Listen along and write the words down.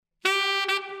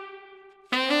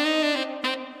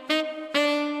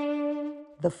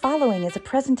The following is a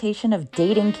presentation of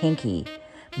Dating Kinky,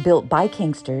 built by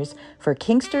Kinksters for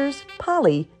Kinksters,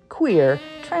 poly, queer,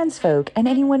 trans folk, and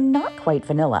anyone not quite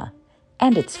vanilla.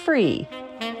 And it's free.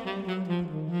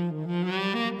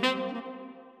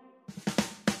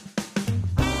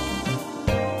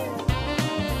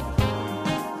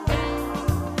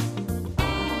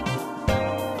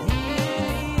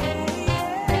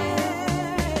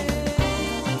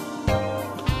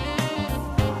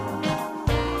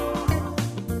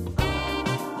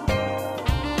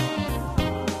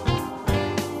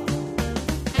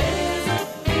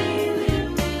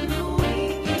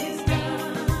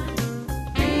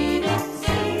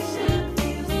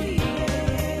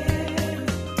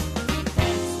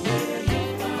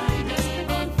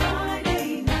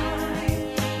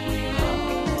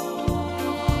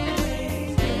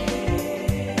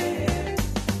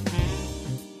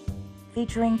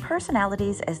 Featuring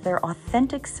personalities as their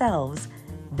authentic selves,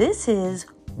 this is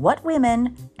What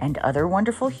Women and Other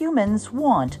Wonderful Humans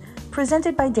Want,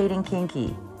 presented by Dating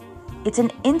Kinky. It's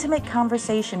an intimate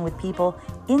conversation with people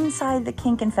inside the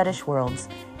kink and fetish worlds,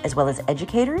 as well as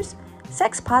educators,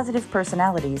 sex-positive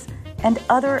personalities, and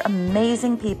other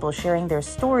amazing people sharing their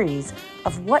stories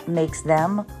of what makes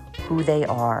them who they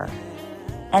are.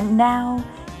 And now,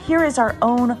 here is our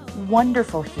own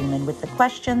wonderful human with the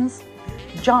questions,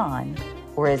 John,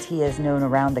 or as he is known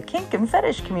around the kink and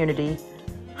fetish community,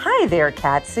 hi there,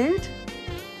 Catsuit.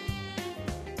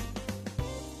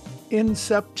 In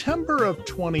September of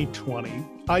 2020,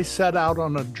 I set out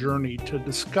on a journey to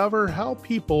discover how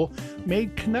people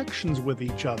made connections with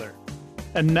each other.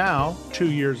 And now, 2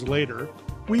 years later,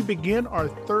 we begin our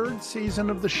third season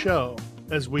of the show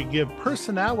as we give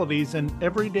personalities and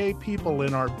everyday people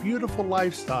in our beautiful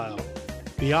lifestyle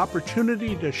the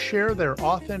opportunity to share their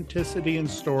authenticity and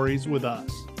stories with us,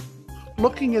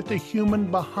 looking at the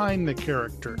human behind the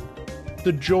character,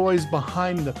 the joys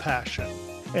behind the passion,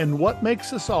 and what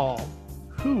makes us all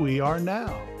who we are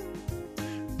now.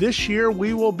 This year,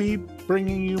 we will be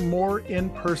bringing you more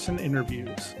in-person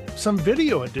interviews, some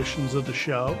video editions of the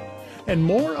show, and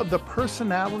more of the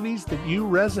personalities that you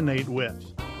resonate with.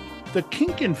 The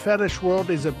kink and fetish world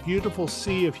is a beautiful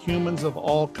sea of humans of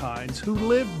all kinds who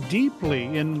live deeply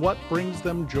in what brings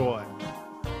them joy.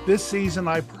 This season,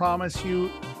 I promise you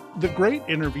the great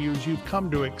interviews you've come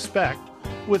to expect,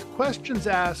 with questions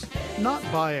asked not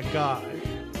by a guy,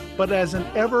 but as an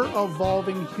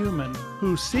ever-evolving human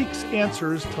who seeks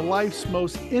answers to life's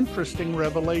most interesting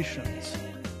revelations.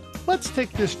 Let's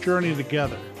take this journey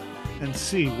together and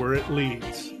see where it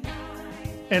leads.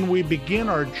 And we begin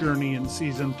our journey in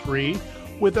Season 3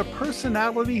 with a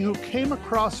personality who came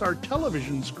across our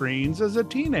television screens as a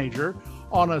teenager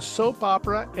on a soap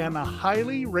opera and a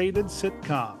highly rated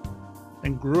sitcom,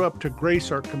 and grew up to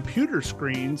grace our computer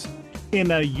screens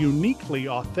in a uniquely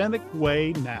authentic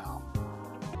way now.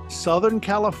 Southern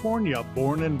California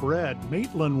born and bred,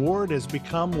 Maitland Ward has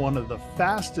become one of the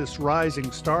fastest rising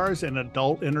stars in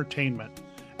adult entertainment,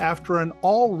 after an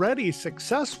already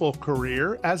successful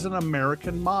career as an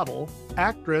American model,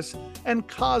 actress, and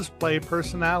cosplay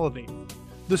personality.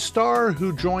 The star,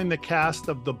 who joined the cast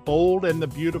of The Bold and the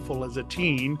Beautiful as a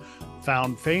teen,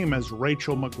 found fame as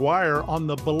Rachel McGuire on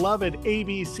the beloved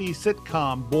ABC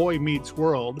sitcom Boy Meets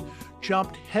World,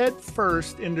 jumped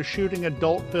headfirst into shooting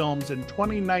adult films in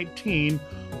 2019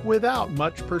 without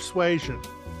much persuasion.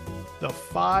 The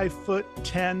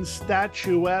 5'10"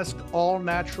 statuesque,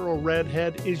 all-natural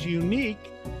redhead is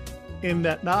unique in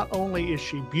that not only is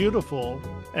she beautiful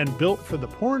and built for the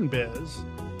porn biz,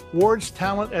 Ward's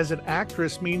talent as an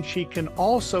actress means she can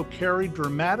also carry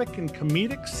dramatic and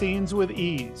comedic scenes with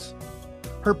ease.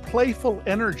 Her playful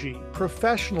energy,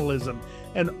 professionalism,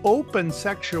 and open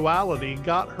sexuality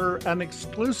got her an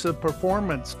exclusive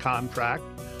performance contract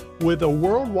with a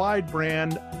worldwide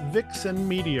brand, Vixen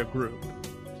Media Group.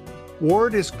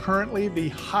 Ward is currently the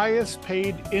highest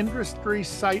paid industry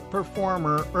site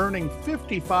performer, earning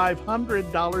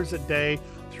 $5,500 a day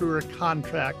through her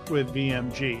contract with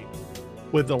VMG,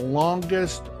 with the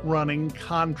longest running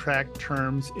contract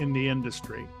terms in the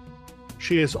industry.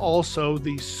 She is also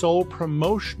the sole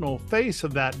promotional face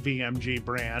of that VMG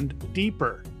brand,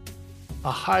 Deeper,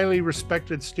 a highly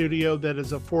respected studio that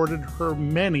has afforded her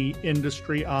many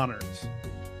industry honors.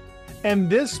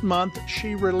 And this month,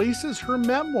 she releases her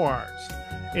memoirs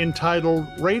entitled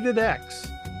Rated X,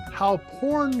 How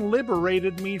Porn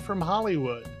Liberated Me from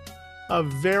Hollywood, a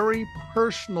very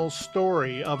personal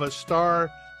story of a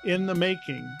star in the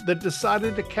making that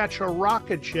decided to catch a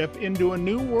rocket ship into a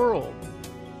new world,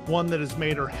 one that has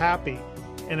made her happy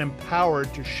and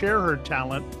empowered to share her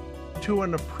talent to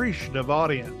an appreciative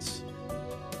audience.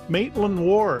 Maitland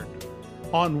Ward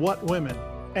on What Women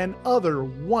and other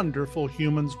wonderful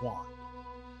humans want.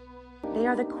 They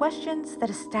are the questions that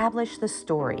establish the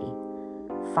story.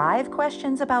 5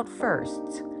 questions about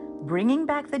firsts, bringing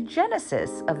back the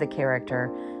genesis of the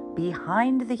character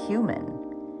behind the human.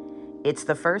 It's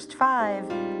the first 5,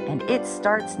 and it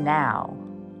starts now.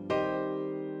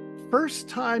 First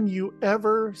time you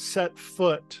ever set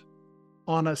foot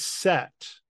on a set,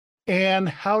 and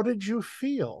how did you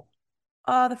feel?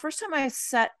 The first time I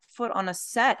set foot on a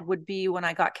set would be when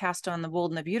I got cast on The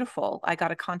Bold and the Beautiful. I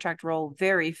got a contract role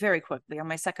very, very quickly on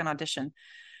my second audition.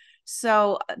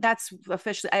 So that's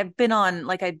officially, I've been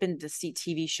to see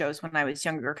TV shows when I was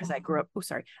younger because I grew up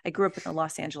in the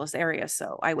Los Angeles area.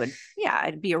 So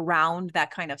I'd be around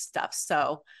that kind of stuff.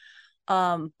 So,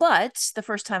 but the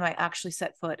first time I actually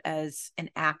set foot as an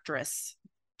actress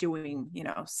doing,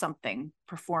 something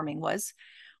performing was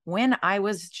when I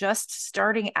was just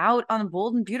starting out on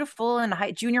Bold and Beautiful in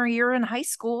junior year in high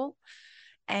school.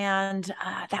 And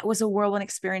that was a whirlwind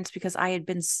experience because I had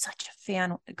been such a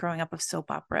fan growing up of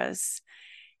soap operas.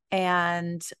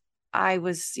 And I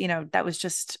was, that was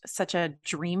just such a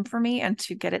dream for me. And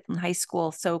to get it in high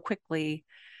school so quickly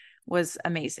was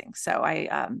amazing. So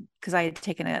because I had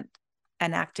taken an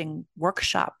acting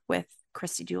workshop with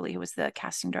Christy Dooley, who was the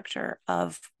casting director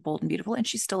of Bold and Beautiful, and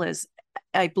she still is,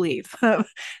 I believe.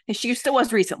 She still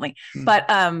was recently, but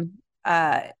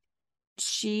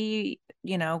she,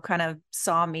 kind of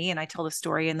saw me, and I tell the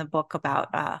story in the book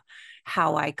about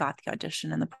how I got the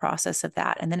audition and the process of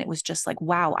that. And then it was just like,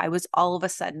 wow, I was all of a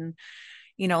sudden,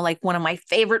 like one of my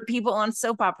favorite people on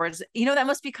soap operas. That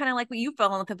must be kind of like what you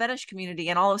felt in the fetish community.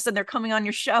 And all of a sudden they're coming on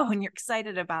your show and you're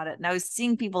excited about it. And I was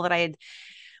seeing people that I had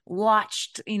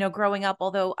watched, growing up,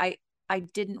 although I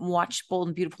didn't watch Bold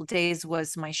and Beautiful Days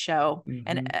was my show.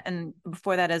 And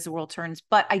before that, As the World Turns,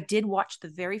 but I did watch the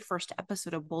very first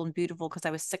episode of Bold and Beautiful because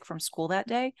I was sick from school that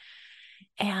day.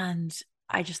 And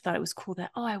I just thought it was cool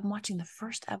that, I'm watching the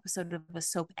first episode of a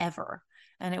soap ever.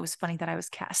 And it was funny that I was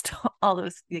cast all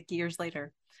those years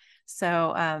later.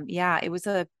 So it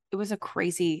was a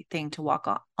crazy thing to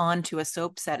walk onto a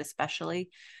soap set, especially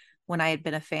when I had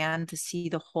been a fan, to see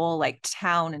the whole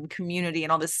town and community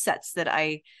and all the sets that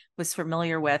I was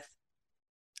familiar with.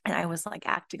 And I was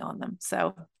acting on them.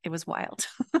 So it was wild.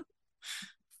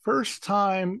 First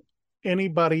time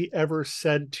anybody ever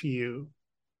said to you,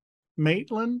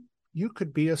 Maitland, you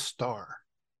could be a star.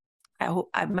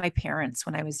 My parents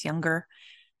when I was younger,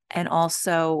 and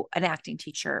also an acting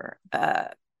teacher,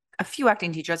 a few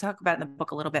acting teachers. I'll talk about it in the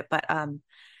book a little bit, but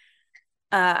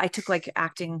I took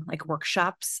acting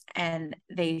workshops, and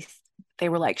they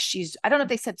were like, I don't know if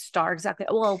they said star exactly.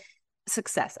 Well,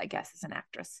 success, I guess, as an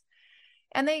actress.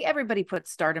 And everybody put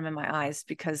stardom in my eyes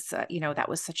because, that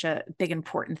was such a big,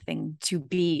 important thing to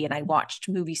be. And I watched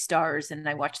movie stars, and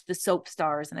I watched the soap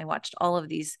stars, and I watched all of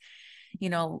these,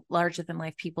 larger than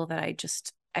life people that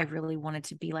I really wanted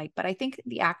to be like. But I think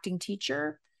the acting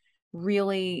teacher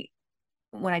really,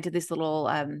 when I did these little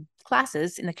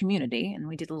classes in the community, and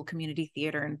we did a little community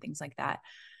theater and things like that,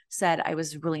 said I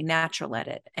was really natural at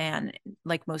it. And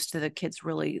like most of the kids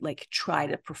really try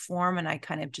to perform, and I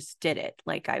kind of just did it.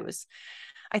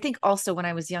 I think also when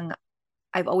I was young,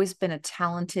 I've always been a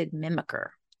talented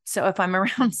mimicker. So if I'm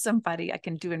around somebody, I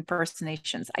can do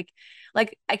impersonations.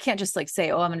 I can't just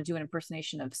say, I'm going to do an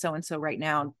impersonation of so-and-so right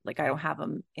now. I don't have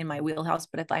them in my wheelhouse,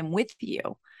 but if I'm with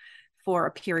you for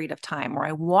a period of time, or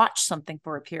I watch something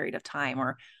for a period of time,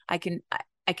 or I can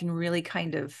really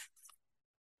kind of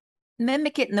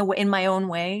mimic it in my own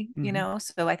way,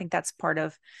 So I think that's part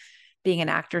of being an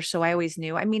actor. So I always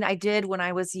knew. I mean, I did when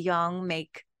I was young,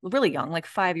 really young,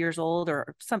 5 years old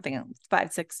or something,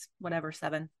 5, 6, whatever,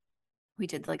 7. We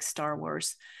did Star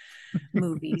Wars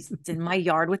movies in my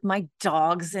yard with my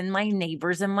dogs and my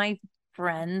neighbors and my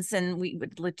friends, and we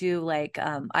would do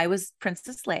I was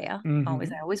Princess Leia.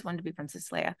 I always wanted to be Princess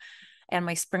Leia, and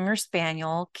my Springer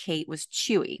Spaniel Kate was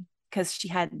Chewie because she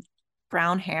had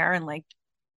brown hair and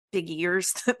big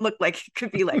ears that looked like it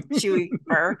could be Chewie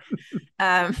fur.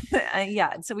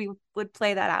 So we would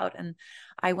play that out, and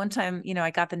I one time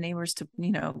I got the neighbors to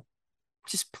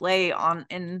just play on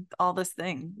in all this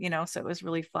thing, so it was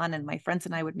really fun. And my friends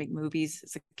and I would make movies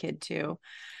as a kid too,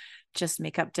 just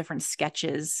make up different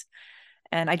sketches.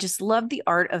 And I just loved the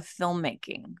art of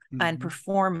filmmaking and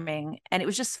performing. And it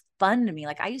was just fun to me.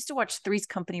 I used to watch Three's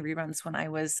Company reruns when I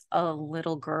was a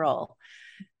little girl.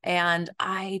 And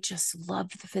I just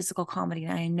loved the physical comedy.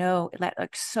 And I know that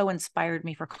so inspired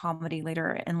me for comedy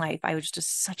later in life. I was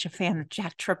just such a fan of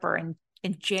Jack Tripper and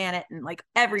Janet and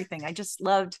everything. I just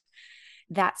loved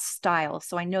that style.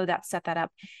 So I know that set that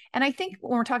up. And I think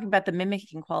when we're talking about the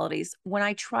mimicking qualities, when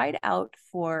I tried out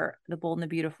for The Bold and the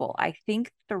Beautiful, I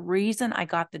think the reason I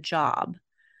got the job,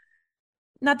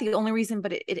 not the only reason,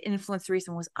 but it influenced the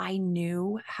reason, was I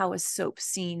knew how a soap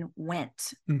scene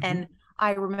went. And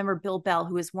I remember Bill Bell,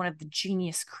 who is one of the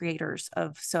genius creators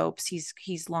of soaps.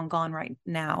 He's long gone right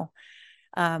now.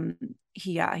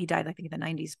 He died, I think, in the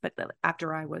 90s, but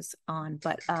after I was on.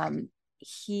 But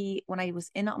when I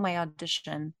was in on my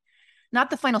audition,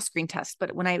 not the final screen test,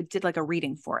 but when I did like a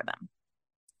reading for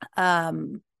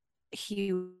them,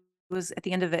 he was at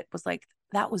the end of it was like,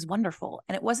 that was wonderful.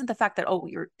 And it wasn't the fact that, oh,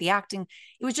 you're the acting.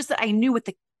 It was just that I knew what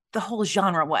the whole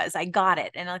genre was. I got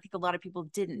it. And I think a lot of people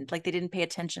didn't, like, they didn't pay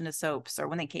attention to soaps, or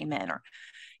when they came in, or,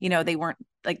 they weren't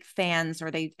like fans,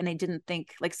 or they didn't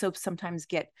think, like, soaps sometimes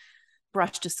get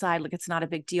brushed aside, like it's not a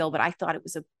big deal, but I thought it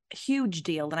was a huge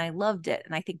deal and I loved it.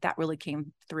 And I think that really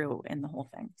came through in the whole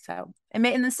thing. So, and the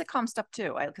sitcom stuff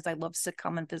too, because I love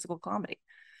sitcom and physical comedy.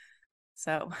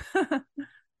 So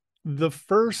the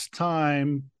first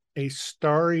time a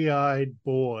starry-eyed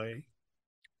boy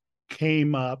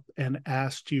came up and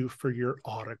asked you for your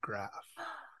autograph,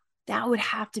 that would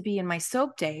have to be in my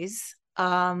soap days.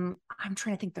 I'm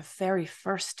trying to think the very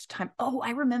first time. Oh, I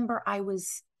remember I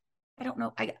don't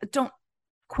know. I don't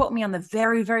quote me on the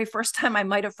very, very first time. I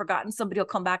might have forgotten. Somebody will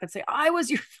come back and say, I was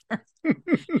your first.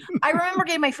 I remember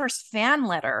getting my first fan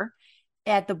letter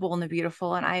at The Bold and the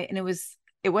Beautiful. And it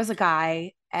was a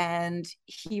guy, and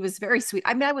he was very sweet.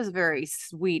 I mean, I was a very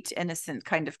sweet, innocent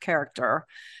kind of character.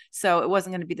 So it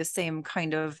wasn't going to be the same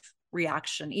kind of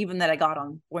reaction, even that I got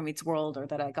on Boy Meets World, or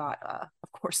that I got,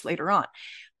 of course, later on.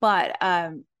 But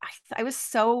I was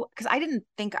so, because I didn't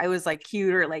think I was like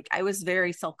cute, or like, I was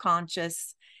very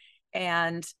self-conscious.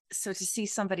 And so to see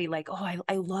somebody like, oh,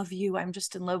 I love you, I'm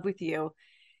just in love with you.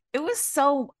 It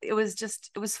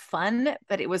was fun,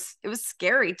 but it was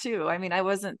scary too. I mean,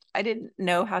 I didn't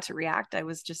know how to react. I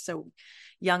was just so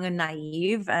young and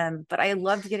naive. But I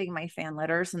loved getting my fan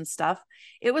letters and stuff.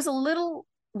 It was a little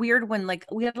weird when, like,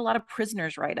 we had a lot of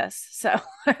prisoners write us. So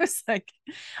I was like,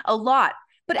 a lot,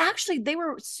 but actually they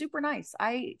were super nice.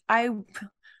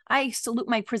 I salute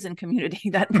my prison community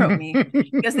that wrote me,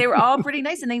 because they were all pretty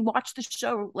nice, and they watched the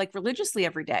show like religiously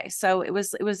every day. So it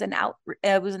was an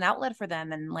outlet for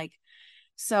them. And like,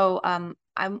 so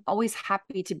I'm always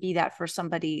happy to be that for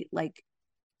somebody, like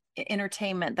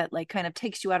entertainment that like kind of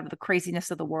takes you out of the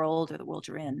craziness of the world, or the world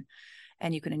you're in,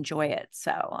 and you can enjoy it.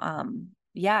 So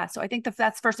yeah, so I think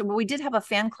that's first. Well, we did have a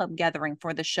fan club gathering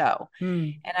for the show,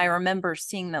 and I remember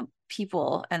seeing the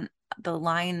people and the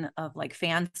line of like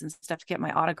fans and stuff to get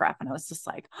my autograph, and I was just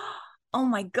like, oh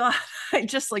my god, I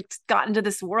just like got into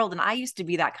this world. And I used to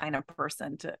be that kind of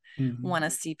person to want to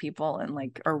see people and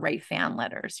like, or write fan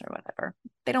letters or whatever.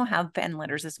 They don't have fan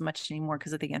letters as much anymore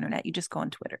because of the internet. You just go on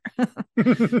Twitter.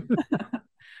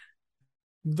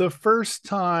 The first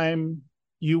time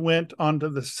you went onto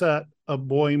the set of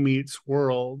Boy Meets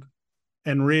World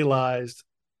and realized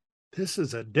this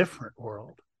is a different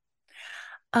world?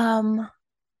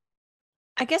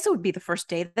 I guess it would be the first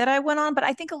day that I went on, but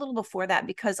I think a little before that,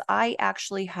 because I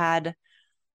actually had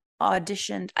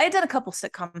auditioned. I had done a couple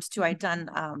sitcoms too. I had done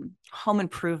Home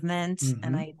Improvement,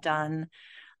 and I had done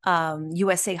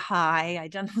USA High. I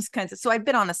done those kinds of, so I'd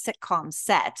been on a sitcom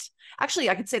set. Actually,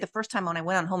 I could say the first time when I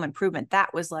went on Home Improvement,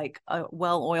 that was like a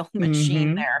well-oiled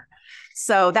machine there.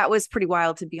 So that was pretty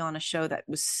wild to be on a show that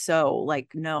was so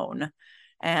like known,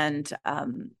 and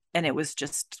it was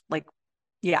just like,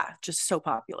 yeah, just so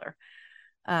popular.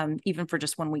 Even for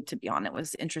just 1 week to be on, it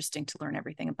was interesting to learn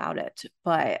everything about it.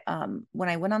 But when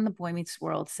I went on the Boy Meets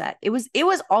World set, it was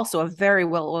also a very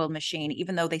well-oiled machine,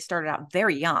 even though they started out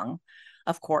very young.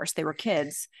 Of course, they were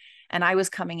kids. And I was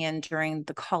coming in during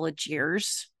the college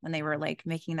years when they were like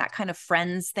making that kind of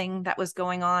Friends thing that was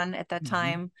going on at that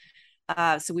time.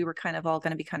 So we were kind of all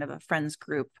going to be kind of a friends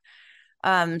group.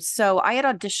 So I had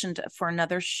auditioned for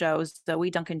another show,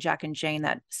 Zoe, Duncan, Jack, and Jane,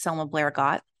 that Selma Blair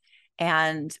got.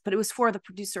 But it was for the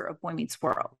producer of Boy Meets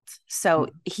World. So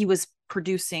he was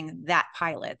producing that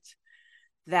pilot.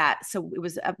 So it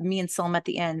was me and Selma at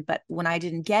the end. But when I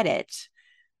didn't get it,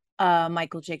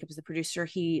 Michael Jacobs, the producer,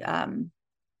 he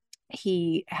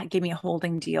gave me a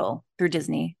holding deal through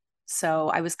Disney. So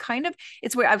I was kind of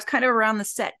around the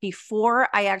set before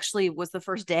I actually was the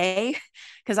first day,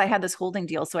 because I had this holding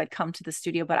deal. So I'd come to the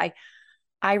studio, but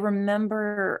I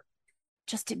remember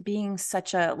just it being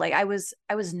such a, like, I was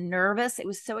nervous. It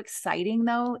was so exciting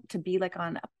though, to be like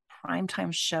on a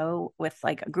primetime show with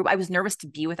like a group. I was nervous to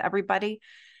be with everybody.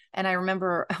 And I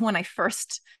remember when I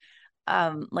first,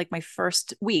 like my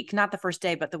first week, not the first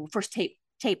day, but the first tape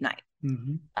night,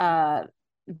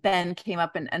 Ben came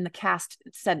up and the cast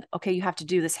said, okay, you have to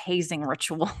do this hazing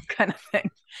ritual kind of thing.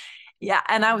 Yeah.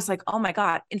 And I was like, oh my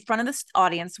God, in front of this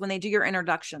audience, when they do your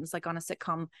introductions, like on a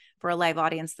sitcom for a live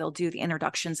audience, they'll do the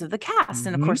introductions of the cast.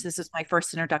 And of course, this is my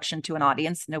first introduction to an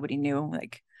audience. Nobody knew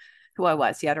like who I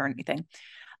was yet or anything.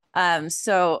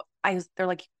 So they're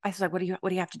like, I was like, what do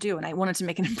you have to do? And I wanted to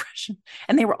make an impression.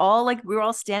 And they were all like, we were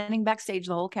all standing backstage,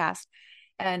 the whole cast.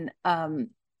 And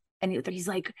he's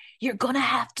like, you're gonna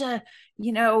have to,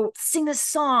 sing this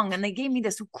song. And they gave me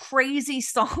this crazy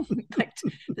song like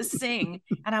to sing.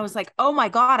 And I was like, oh my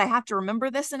God, I have to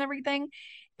remember this and everything.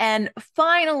 And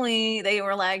finally they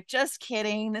were like, just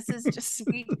kidding. This is just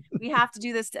we have to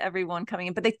do this to everyone coming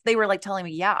in. But they were like telling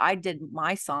me, yeah, I did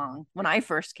my song when I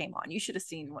first came on. You should have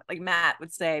seen what like Matt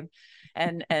would say.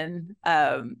 And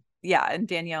yeah, and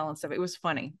Danielle and stuff. It was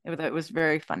funny. It was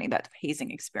very funny, that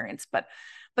hazing experience. But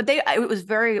it was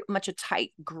very much a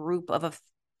tight group of a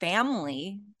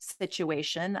family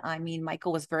situation. I mean,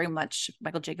 Michael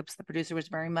Jacobs, the producer, was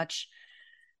very much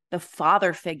the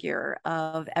father figure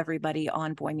of everybody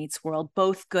on Boy Meets World,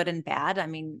 both good and bad. I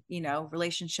mean,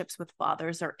 relationships with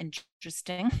fathers are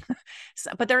interesting,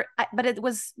 but it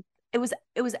was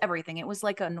everything. It was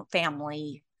like a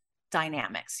family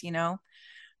dynamics,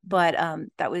 but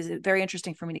that was very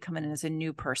interesting for me to come in as a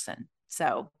new person.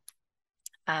 So,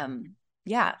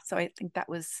 yeah, so I think that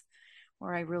was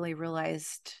where I really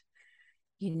realized,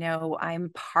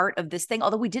 I'm part of this thing.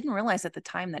 Although we didn't realize at the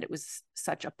time that it was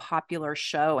such a popular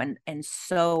show and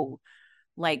so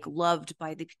like loved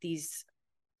by these,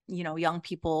 young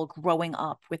people growing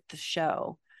up with the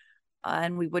show.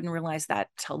 And we wouldn't realize that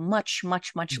till much,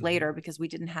 much, much later, because we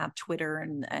didn't have Twitter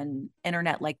and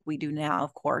internet like we do now,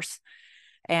 of course.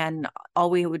 And all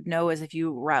we would know is if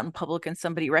you were out in public and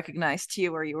somebody recognized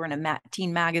you, or you were in a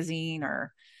teen magazine,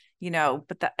 or,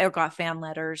 or got fan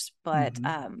letters. But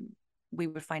we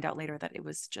would find out later that it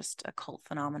was just a cult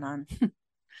phenomenon.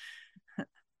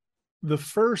 The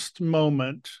first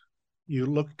moment you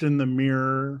looked in the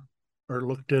mirror or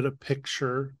looked at a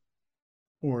picture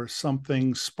or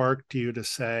something sparked you to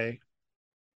say,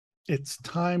 it's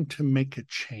time to make a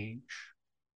change?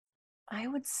 I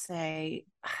would say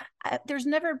there's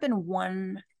never been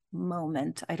one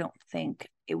moment, I don't think.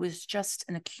 It was just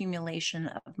an accumulation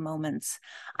of moments.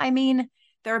 I mean,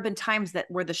 there have been times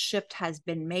where the shift has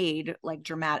been made like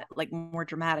more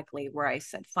dramatically, where I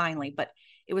said finally, but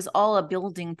it was all a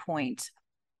building point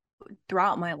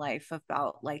throughout my life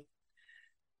about like,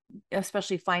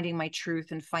 especially finding my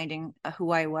truth and finding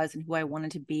who I was and who I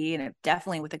wanted to be. And it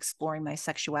definitely with exploring my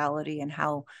sexuality and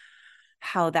how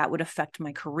that would affect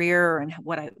my career and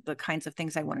the kinds of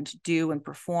things I wanted to do and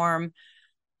perform.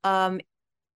 I'd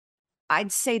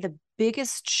say the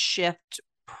biggest shift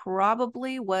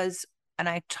probably was, and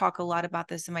I talk a lot about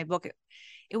this in my book,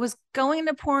 it was going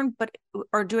into porn,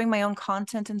 or doing my own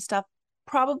content and stuff.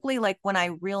 Probably like when I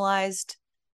realized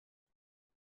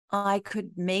I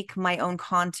could make my own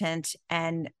content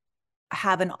and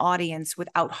have an audience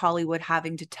without Hollywood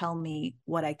having to tell me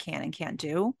what I can and can't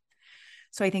do.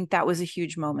 So I think that was a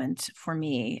huge moment for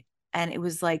me. And it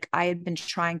was like, I had been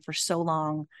trying for so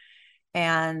long.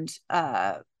 And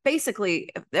basically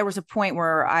there was a point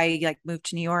where I like moved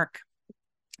to New York.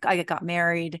 I got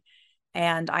married,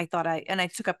 and I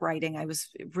took up writing. I was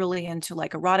really into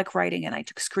like erotic writing, and I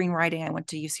took screenwriting. I went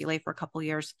to UCLA for a couple of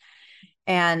years,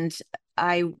 and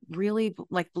I really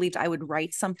believed I would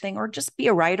write something or just be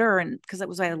a writer, and because that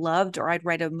was what I loved, or I'd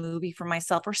write a movie for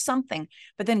myself or something.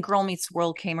 But then Girl Meets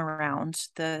World came around,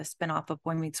 the spinoff of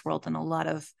Boy Meets World, and a lot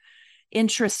of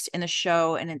interest in the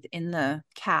show and in the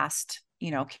cast,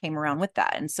 came around with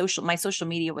that. And my social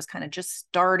media was kind of just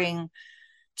starting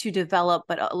to develop,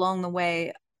 but along the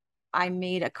way, I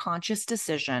made a conscious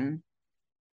decision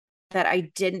that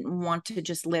I didn't want to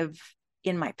just live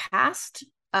in my past.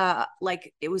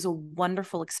 Like it was a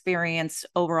wonderful experience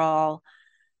overall.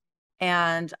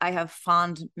 And I have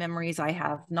fond memories. I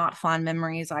have not fond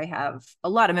memories. I have a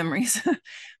lot of memories,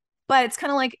 but it's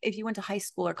kind of like if you went to high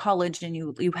school or college and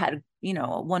you had,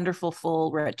 a wonderful,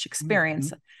 full, rich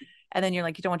experience. And then you're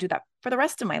like, you don't want to do that for the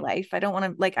rest of my life. I don't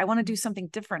want to I want to do something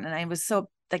different. And I was so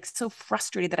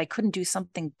frustrated that I couldn't do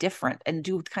something different and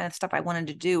do the kind of stuff I wanted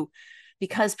to do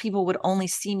because people would only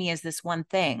see me as this one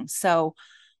thing. So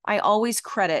I always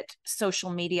credit social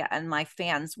media and my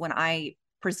fans when I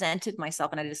presented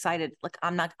myself, and I decided, like,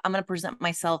 I'm going to present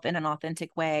myself in an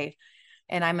authentic way.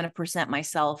 And I'm going to present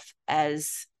myself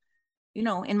as,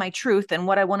 in my truth and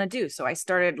what I want to do. So I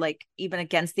started even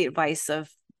against the advice of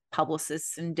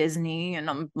publicists and Disney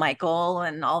and Michael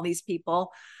and all these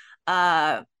people.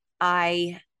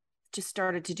 I just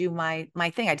started to do my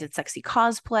thing. I did sexy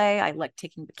cosplay. I like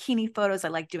taking bikini photos. I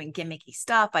like doing gimmicky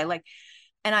stuff.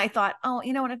 And I thought, oh,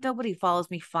 you know what? If nobody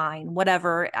follows me, fine,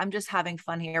 whatever. I'm just having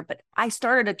fun here. But I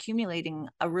started accumulating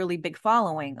a really big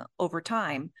following over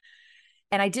time.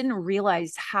 And I didn't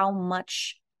realize how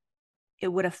much it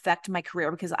would affect my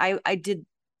career, because I did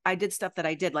stuff that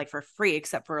I did like for free,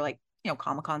 except for like,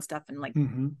 Comic-Con stuff. And like,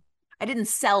 I didn't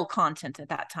sell content at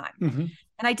that time.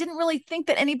 And I didn't really think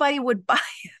that anybody would buy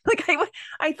it. Like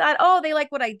I thought, oh, they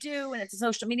like what I do, and it's a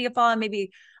social media follow.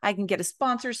 Maybe I can get a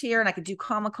sponsors here, and I could do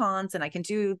Comic-Cons, and I can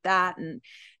do that. And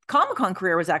Comic-Con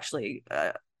career was actually,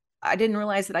 I didn't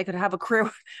realize that I could have a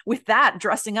career with that,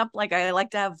 dressing up like I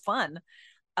like to have fun.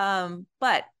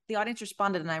 But the audience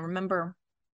responded. And I remember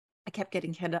I kept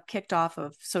getting kicked off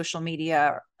of social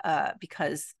media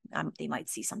because they might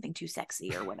see something too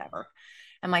sexy or whatever.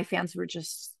 And my fans were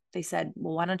they said,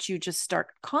 well, why don't you just start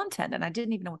content? And I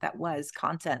didn't even know what that was,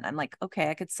 content. I'm like, okay,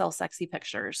 I could sell sexy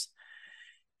pictures.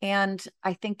 And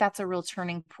I think that's a real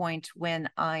turning point when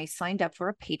I signed up for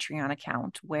a Patreon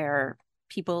account where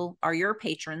people are your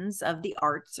patrons of the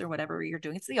arts or whatever you're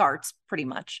doing. It's the arts pretty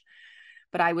much.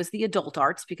 But I was the adult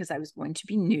arts because I was going to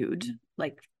be nude,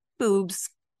 like boobs,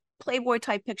 Playboy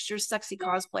type pictures, sexy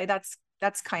cosplay.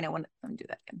 That's kind of when I'm do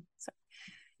that again. So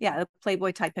yeah, the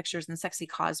Playboy type pictures and sexy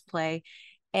cosplay.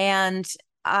 And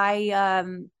I,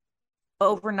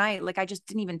 overnight, like I just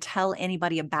didn't even tell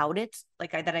anybody about it.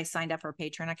 Like that I signed up for a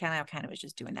Patreon account. I kind of was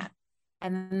just doing that.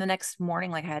 And then the next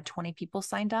morning, like I had 20 people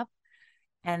signed up.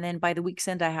 And then by the week's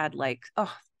end, I had like,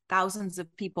 thousands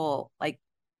of people like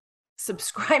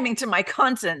subscribing to my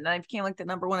content. And I became like the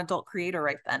 #1 adult creator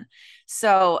right then.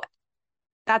 So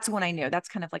that's when I knew. That's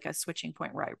kind of like a switching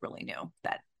point where I really knew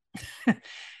that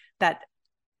that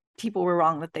people were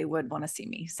wrong, that they would want to see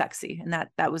me sexy. And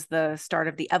that was the start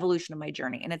of the evolution of my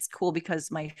journey. And it's cool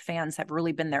because my fans have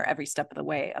really been there every step of the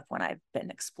way of when I've been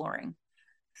exploring.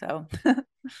 So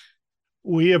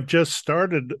we have just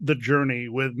started the journey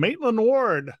with Maitland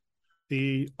Ward,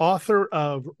 the author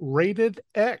of Rated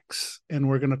X. And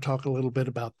we're going to talk a little bit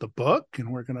about the book,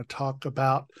 and we're going to talk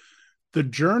about the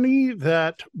journey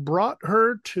that brought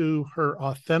her to her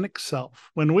authentic self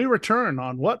when we return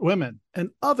on What Women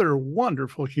and Other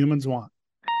Wonderful Humans Want.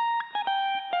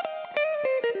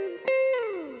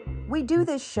 We do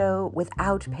this show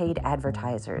without paid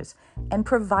advertisers and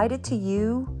provide it to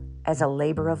you as a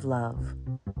labor of love.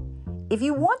 If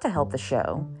you want to help the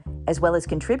show, as well as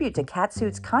contribute to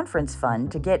Catsuit's conference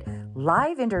fund to get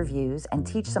live interviews and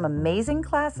teach some amazing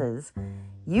classes,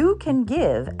 you can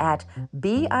give at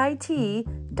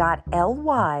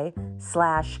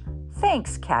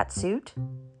bit.ly/thanks Catsuit.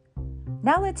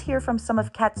 Now let's hear from some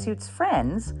of Catsuit's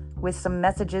friends with some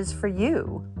messages for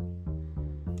you.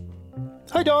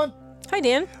 Hi, Dawn. Hi,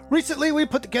 Dan. Recently, we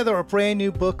put together a brand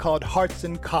new book called Hearts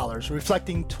and Collars,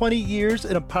 reflecting 20 years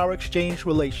in a power exchange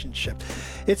relationship.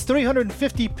 It's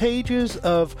 350 pages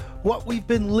of what we've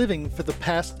been living for the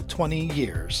past 20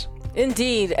 years.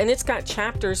 Indeed, and it's got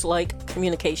chapters like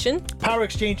communication, Power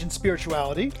exchange and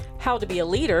spirituality, how to be a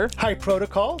leader, high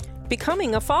protocol,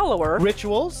 becoming a follower,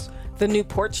 rituals, the new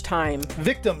porch time,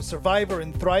 victim, survivor,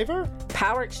 and thriver,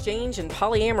 power exchange and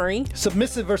polyamory,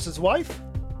 submissive versus wife,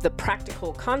 the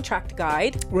practical contract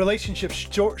guide, relationship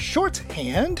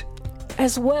shorthand,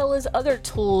 as well as other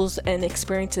tools and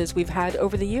experiences we've had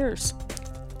over the years.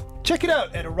 Check it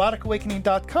out at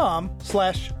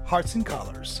eroticawakening.com/hearts and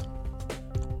collars.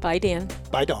 Bye, Dan.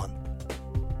 Bye, Dawn.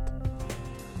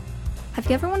 Have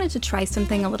you ever wanted to try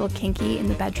something a little kinky in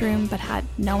the bedroom but had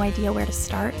no idea where to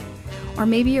start? Or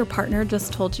maybe your partner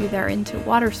just told you they're into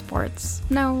water sports.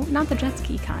 No, not the jet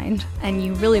ski kind. And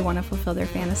you really want to fulfill their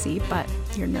fantasy, but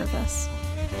you're nervous.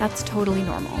 That's totally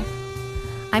normal.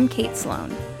 I'm Kate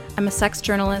Sloan. I'm a sex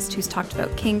journalist who's talked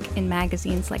about kink in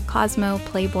magazines like Cosmo,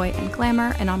 Playboy, and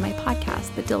Glamour, and on my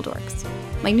podcast, The Dildorks.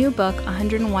 My new book,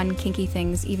 101 Kinky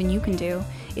Things Even You Can Do,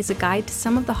 is a guide to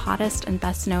some of the hottest and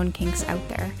best-known kinks out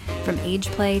there, from age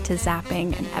play to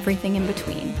zapping and everything in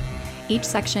between. Each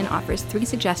section offers 3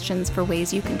 suggestions for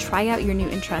ways you can try out your new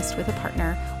interest with a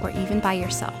partner or even by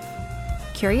yourself.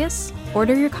 Curious?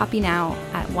 Order your copy now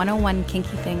at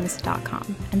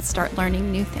 101kinkythings.com and start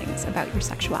learning new things about your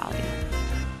sexuality.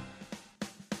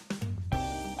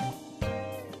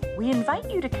 We invite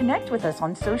you to connect with us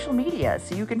on social media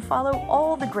so you can follow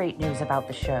all the great news about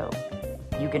the show.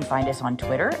 You can find us on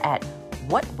Twitter at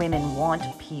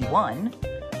WhatWomenWantP1,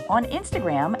 on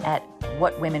Instagram at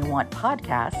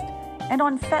WhatWomenWantPodcast, and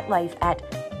on FetLife at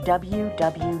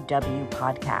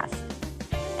WWWPodcast.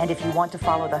 And if you want to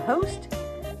follow the host,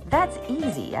 that's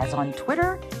easy, as on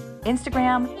Twitter,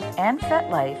 Instagram, and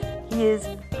FetLife, he is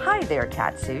Hi There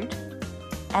Catsuit.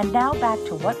 And now back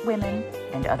to What Women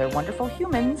and Other Wonderful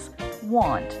Humans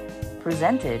Want,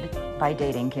 presented by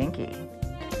Dating Kinky.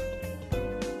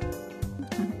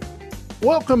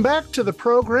 Welcome back to the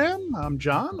program. I'm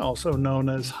John, also known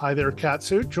as Hi There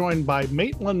Catsuit, joined by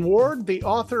Maitland Ward, the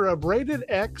author of Rated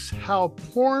X, How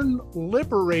Porn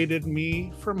Liberated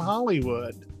Me from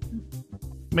Hollywood.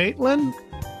 Maitland,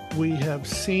 we have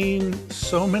seen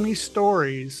so many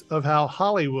stories of how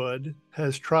Hollywood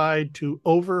has tried to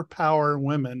overpower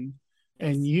women,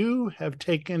 and you have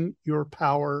taken your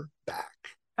power back.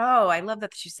 Oh, I love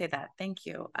that you say that. Thank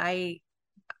you. I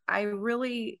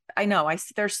know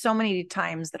there's so many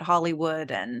times that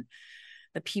Hollywood and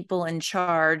the people in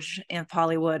charge of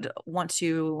Hollywood want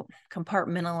to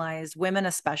compartmentalize women,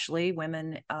 especially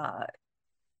women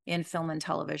in film and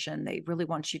television. They really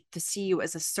want you to see you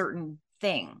as a certain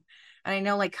thing. And I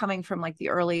know, like, coming from like the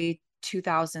early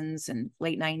 2000s and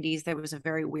late 90s, there was a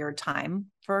very weird time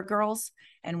for girls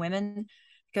and women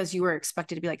because you were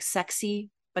expected to be like sexy,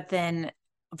 but then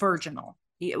virginal.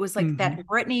 It was like that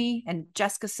Britney and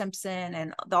Jessica Simpson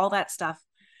and all that stuff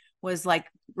was like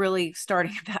really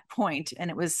starting at that point.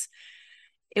 And it was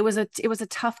a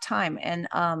tough time. And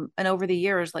over the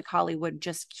years, like, Hollywood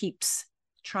just keeps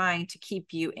trying to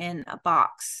keep you in a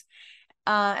box.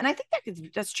 And I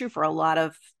think that's true for a lot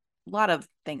of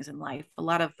things in life, a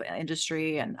lot of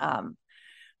industry. And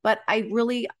but I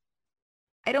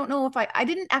don't know if I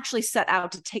didn't actually set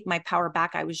out to take my power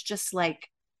back. I was just like,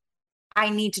 I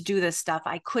need to do this stuff.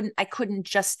 I couldn't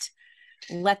just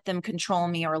let them control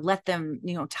me or let them,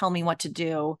 tell me what to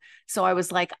do. So I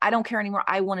was like, I don't care anymore.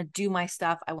 I want to do my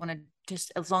stuff. I want to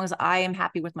just, as long as I am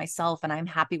happy with myself and I'm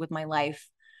happy with my life,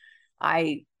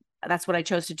 that's what I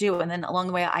chose to do. And then along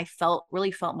the way, I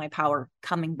really felt my power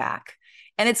coming back.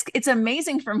 And it's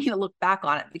amazing for me to look back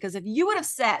on it, because if you would have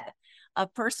said a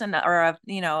person or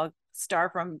a star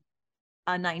from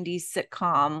a 90s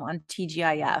sitcom on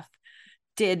TGIF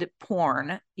did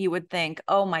porn, you would think,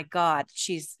 oh my God,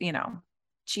 she's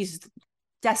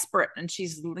desperate and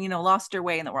she's, lost her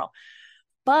way in the world.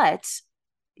 But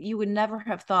you would never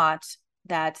have thought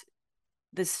that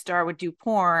this star would do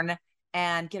porn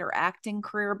and get her acting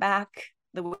career back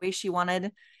the way she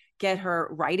wanted, get her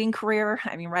writing career.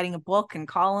 I mean, writing a book and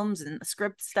columns and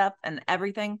script stuff and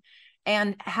everything,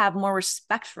 and have more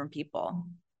respect from people.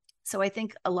 So I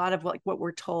think a lot of like what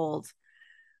we're told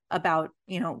about,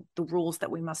 the rules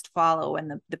that we must follow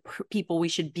and the people we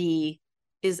should be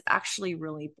is actually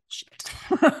really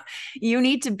bullshit. You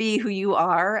need to be who you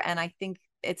are. And I think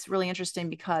it's really interesting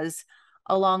because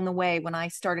along the way, when I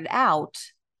started out,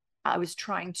 I was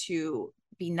trying to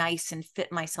be nice and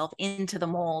fit myself into the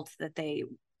mold that they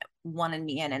wanted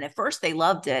me in. And at first they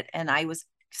loved it and I was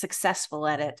successful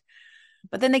at it,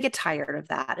 but then they get tired of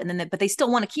that. And then, but they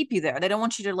still want to keep you there. They don't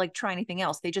want you to like try anything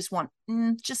else. They just want,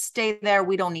 just stay there.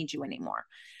 We don't need you anymore.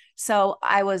 So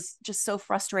I was just so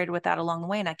frustrated with that along the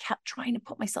way. And I kept trying to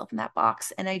put myself in that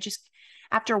box. And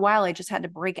after a while, I just had to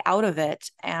break out of it.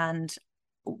 And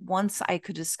once I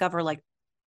could discover like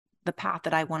the path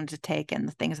that I wanted to take and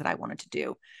the things that I wanted to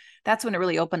do, that's when it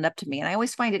really opened up to me. And I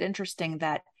always find it interesting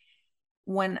that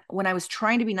when I was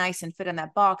trying to be nice and fit in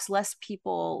that box, less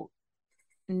people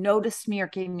noticed me or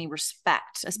gave me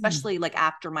respect, especially like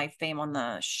after my fame on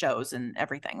the shows and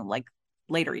everything, like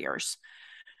middle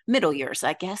years,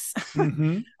 I guess.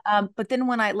 But then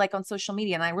when I like on social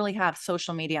media, and I really have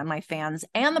social media on my fans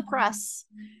and the press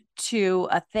to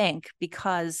thank,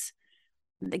 because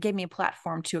they gave me a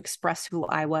platform to express who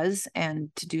I was and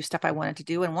to do stuff I wanted to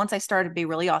do. And once I started to be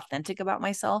really authentic about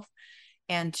myself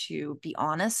and to be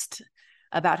honest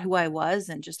about who I was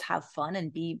and just have fun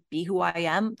and be who I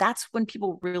am, that's when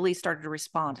people really started to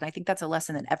respond. And I think that's a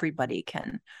lesson that everybody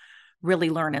can really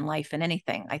learn in life and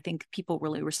anything. I think people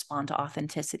really respond to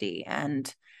authenticity,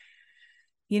 and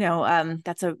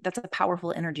that's a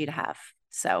powerful energy to have.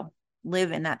 So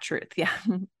live in that truth. Yeah.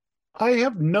 I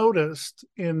have noticed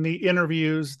in the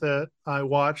interviews that I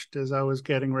watched as I was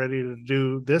getting ready to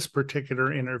do this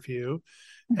particular interview,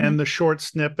 and the short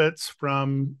snippets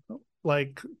from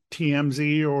like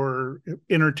TMZ or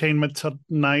Entertainment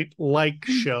Tonight like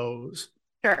shows,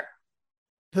 Sure,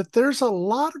 that there's a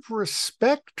lot of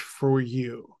respect for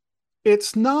you.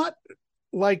 It's not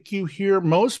like you hear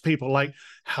most people like,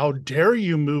 how dare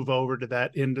you move over to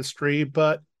that industry?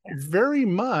 But very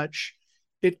much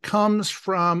it comes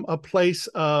from a place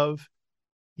of,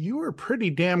 you are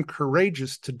pretty damn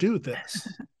courageous to do this.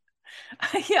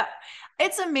 Yeah,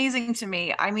 it's amazing to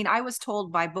me. I mean, I was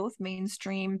told by both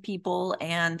mainstream people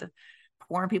and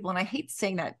porn people. And I hate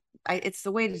saying that. It's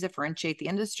the way to differentiate the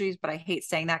industries, but I hate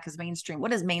saying that because mainstream,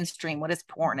 what is mainstream? What is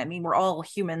porn? I mean, we're all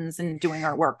humans and doing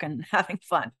our work and having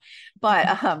fun.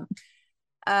 But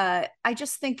I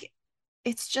just think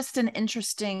it's just an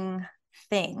interesting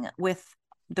thing with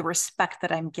the respect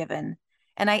that I'm given.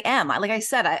 And I am, like I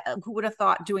said, who would have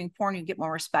thought doing porn, you get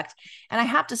more respect. And I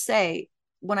have to say,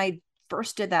 when I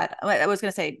first did that, I was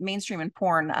going to say mainstream and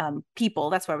porn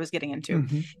people, that's what I was getting into,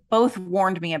 both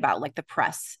warned me about like the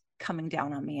press coming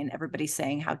down on me and everybody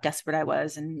saying how desperate I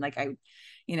was. And like, I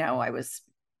was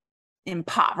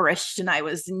impoverished and I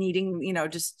was needing,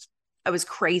 I was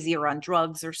crazy or on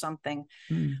drugs or something.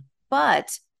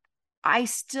 But I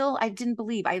didn't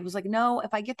believe. I was like, no,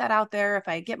 if I get that out there, if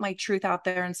I get my truth out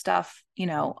there and stuff,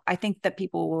 I think that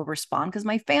people will respond because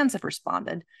my fans have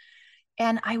responded.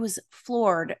 And I was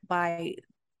floored by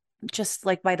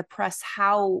the press,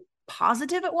 how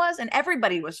positive it was. And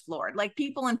everybody was floored. Like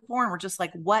people in porn were just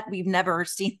like, what? We've never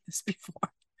seen this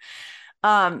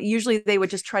before. Usually they would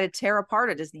just try to tear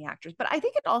apart a Disney actress. But I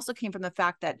think it also came from the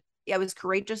fact that I was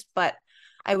courageous, but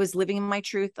I was living in my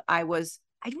truth. I wasn't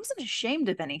ashamed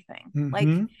of anything. Like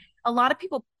a lot of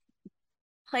people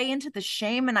play into the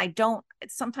shame, and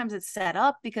sometimes it's set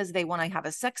up because they want to have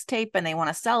a sex tape and they want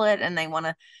to sell it and they want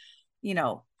to,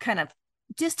 kind of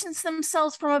distance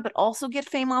themselves from it, but also get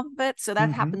fame off of it. So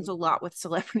that happens a lot with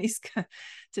celebrities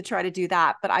to try to do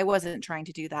that. But I wasn't trying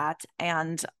to do that.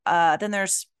 And then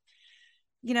there's,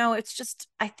 it's just,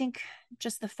 I think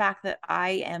just the fact that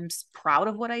I am proud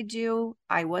of what I do.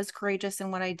 I was courageous in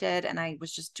what I did, and I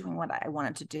was just doing what I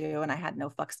wanted to do. And I had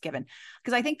no fucks given,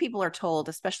 because I think people are told,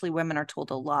 especially women are told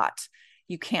a lot,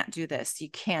 you can't do this, you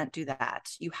can't do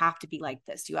that, you have to be like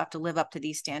this, you have to live up to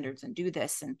these standards and do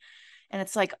this. And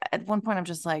it's like, at one point I'm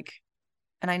just like,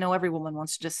 and I know every woman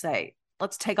wants to just say,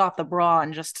 let's take off the bra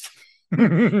and just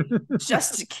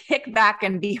kick back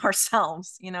and be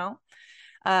ourselves,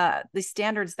 the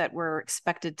standards that we're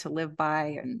expected to live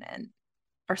by and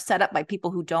are set up by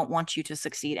people who don't want you to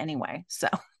succeed anyway. So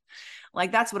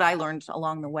like, that's what I learned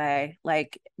along the way.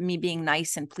 Like, me being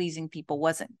nice and pleasing people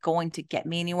wasn't going to get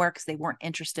me anywhere, because they weren't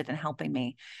interested in helping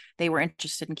me. They were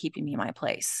interested in keeping me in my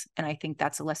place. And I think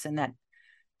that's a lesson that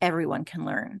everyone can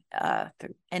learn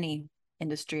through any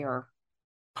industry or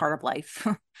part of life.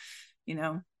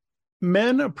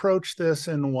 Men approach this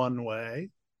in one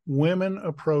way, women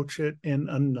approach it in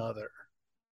another.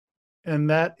 And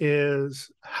that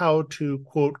is how to,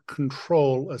 quote,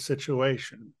 control a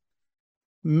situation.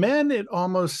 Men, it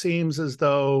almost seems as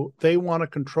though they want to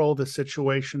control the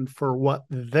situation for what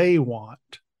they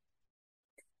want.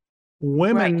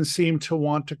 Women seem to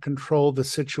want to control the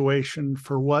situation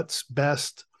for what's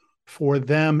best for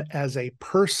them as a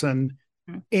person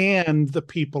and the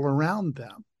people around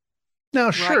them.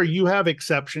 Now, sure, you have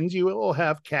exceptions. You will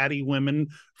have catty women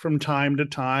from time to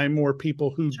time, or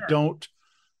people who don't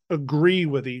agree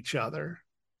with each other.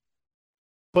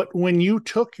 But when you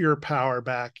took your power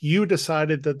back, you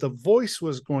decided that the voice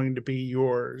was going to be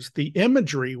yours, the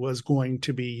imagery was going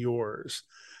to be yours,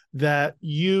 that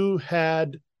you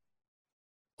had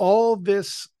all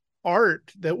this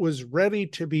art that was ready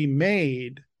to be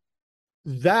made.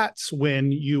 That's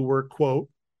when you were, quote,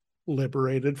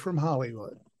 liberated from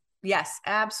Hollywood. Yes,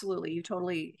 absolutely. You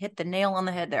totally hit the nail on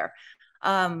the head there.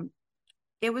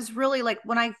 It was really like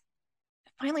when I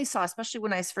finally saw, especially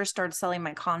when I first started selling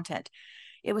my content,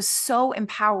 it was so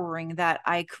empowering that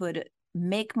I could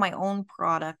make my own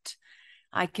product.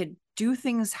 I could do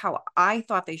things how I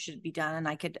thought they should be done. And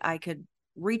I could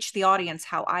reach the audience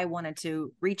how I wanted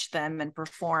to reach them and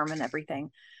perform and everything.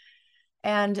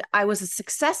 And I was a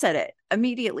success at it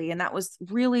immediately. And that was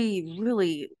really,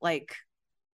 really like,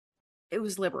 it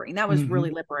was liberating. That was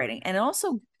really liberating. And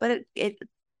also, but it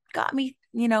got me,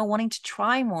 wanting to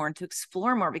try more and to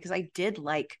explore more, because I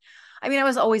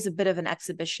was always a bit of an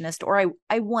exhibitionist, or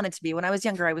I wanted to be. When I was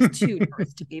younger, I was too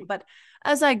nervous to be. But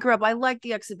as I grew up, I liked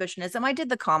the exhibitionism. I did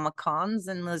the Comic Cons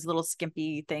and those little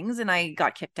skimpy things, and I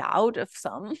got kicked out of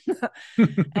some.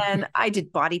 And I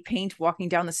did body paint walking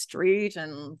down the street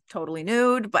and totally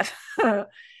nude. But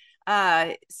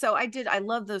so I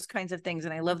love those kinds of things,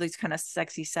 and I love these kind of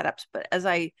sexy setups. But as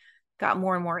I got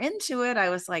more and more into it, I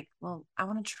was like, well, I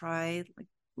want to try, like,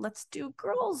 let's do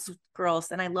girls.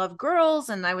 And I love girls.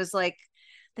 And I was like,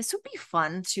 this would be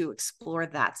fun to explore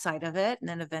that side of it. And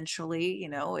then eventually,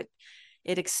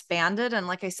 it expanded. And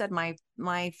like I said,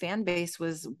 my fan base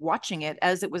was watching it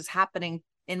as it was happening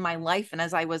in my life, and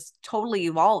as I was totally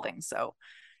evolving. So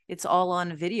it's all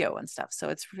on video and stuff.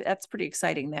 So that's pretty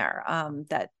exciting there.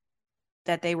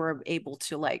 That they were able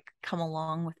to like come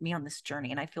along with me on this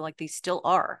journey. And I feel like they're still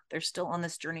on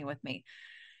this journey with me.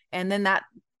 And then that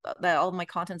all my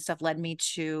content stuff led me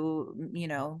to,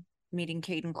 meeting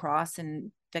Caden Cross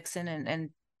and Dixon and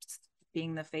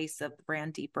being the face of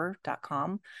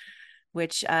branddeeper.com,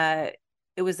 which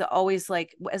it was always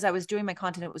like, as I was doing my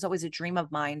content, it was always a dream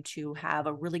of mine to have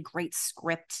a really great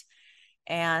script,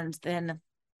 and then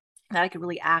that I could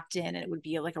really act in, and it would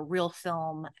be like a real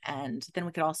film. And then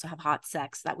we could also have hot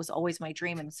sex. That was always my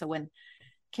dream. And so when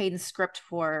Caden's script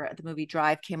for the movie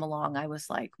Drive came along, I was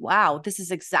like, wow, this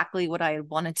is exactly what I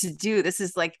wanted to do. This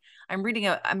is like, I'm reading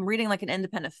like an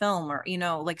independent film, or,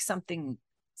 like something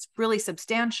really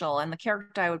substantial. And the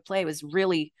character I would play was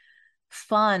really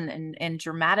fun and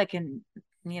dramatic and,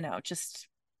 just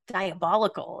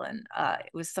diabolical. And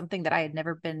it was something that I had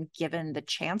never been given the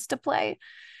chance to play.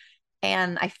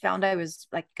 And I found I was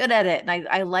like good at it. And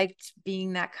I liked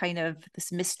being that kind of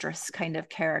this mistress kind of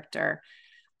character.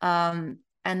 And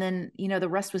then, the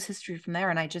rest was history from there.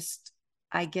 And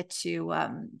I get to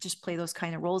just play those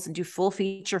kind of roles and do full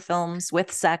feature films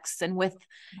with sex and with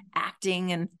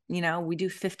acting. And, we do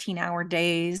 15-hour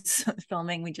days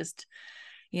filming. We just,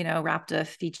 wrapped a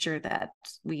feature that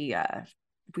we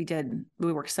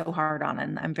worked so hard on,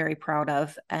 and I'm very proud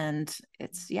of. And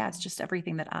it's just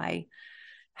everything that I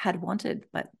had wanted,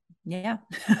 but yeah.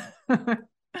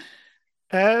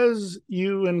 As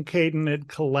you and Caden had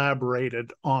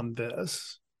collaborated on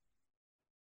this,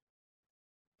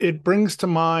 it brings to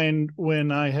mind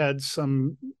when I had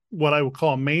some, what I would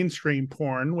call mainstream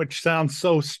porn, which sounds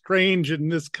so strange in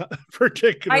this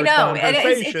particular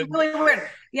conversation. It's really weird.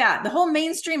 Yeah, the whole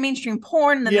mainstream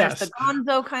porn, and then there's the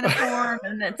gonzo kind of porn,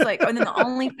 and it's like, and then the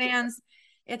OnlyFans.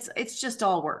 It's just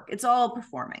all work. It's all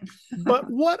performing. But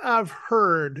what I've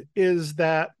heard is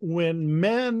that when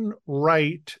men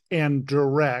write and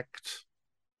direct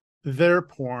their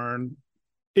porn,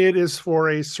 it is for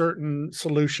a certain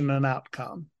solution and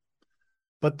outcome.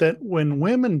 But that when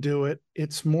women do it,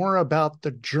 it's more about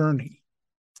the journey.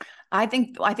 I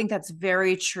think that's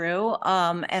very true.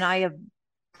 And I have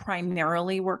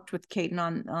primarily worked with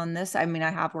Caden on this. I mean,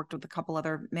 I have worked with a couple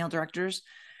other male directors.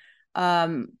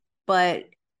 But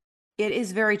it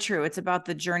is very true. It's about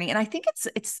the journey. And I think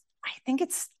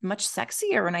it's much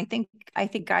sexier. And I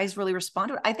think guys really respond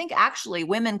to it. I think actually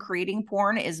women creating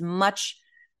porn is much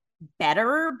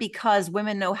better because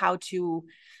women know how to,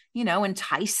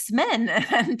 entice men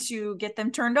and to get them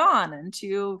turned on and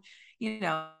to,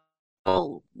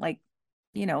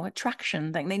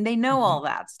 attraction thing. They know all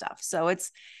that stuff. So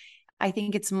I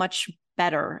think it's much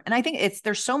better. And I think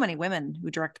there's so many women who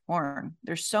direct porn.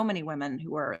 There's so many women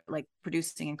who are like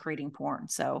producing and creating porn.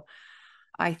 So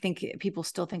I think people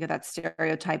still think of that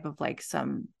stereotype of like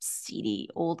some seedy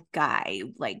old guy,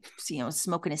 like,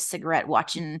 smoking a cigarette,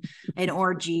 watching an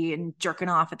orgy and jerking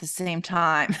off at the same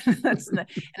time. And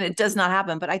it does not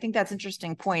happen. But I think that's an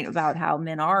interesting point about how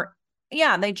men are.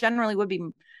 Yeah, they generally would be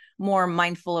more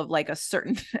mindful of like a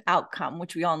certain outcome,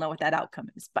 which we all know what that outcome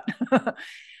is. But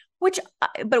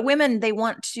but women, they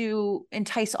want to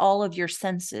entice all of your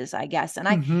senses, I guess. And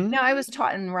I was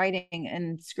taught in writing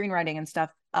and screenwriting and stuff.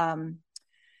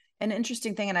 An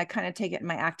interesting thing, and I kind of take it in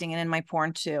my acting and in my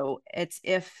porn too. And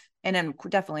then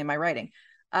definitely in my writing,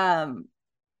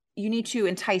 you need to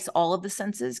entice all of the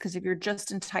senses, because if you're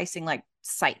just enticing like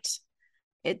sight,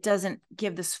 it doesn't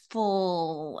give this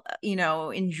full,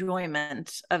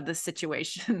 enjoyment of the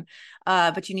situation.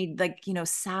 But you need like,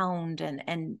 sound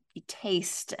and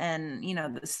taste and,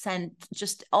 the scent,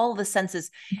 just all the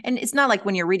senses. And it's not like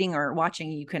when you're reading or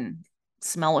watching, you can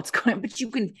smell what's going on, but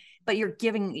you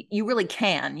really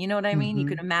can, you know what I mean? You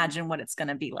can imagine what it's going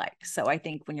to be like. So I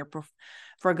think when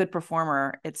for a good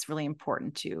performer, it's really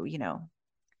important to,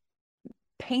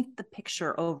 paint the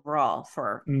picture overall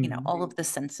for, all of the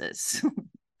senses.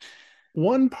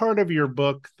 One part of your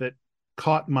book that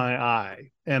caught my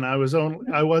eye, and I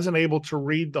wasn't able to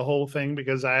read the whole thing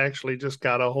because I actually just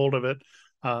got a hold of it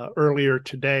earlier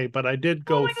today, but I did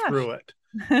go through it.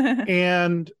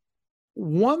 And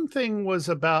one thing was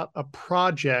about a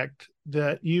project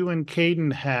that you and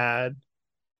Caden had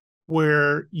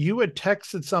where you had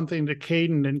texted something to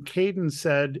Caden, and Caden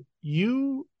said,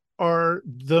 "You are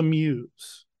the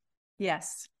muse."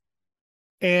 Yes.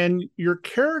 And your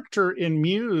character in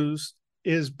Muse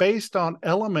is based on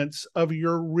elements of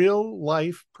your real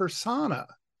life persona.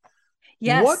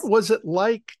 Yes. What was it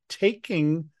like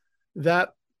taking that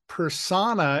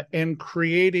persona and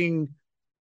creating,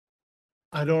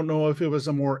 I don't know if it was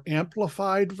a more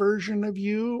amplified version of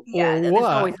you or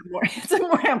what? It's a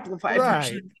more amplified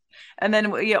version. And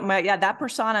then, that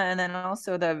persona. And then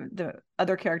also the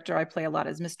other character I play a lot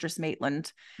is Mistress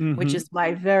Maitland, which is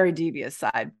my very devious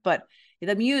side. But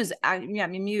the Muse,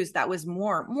 Muse, that was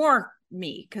more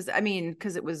me. Cause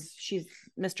she's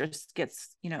mistress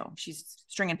gets, she's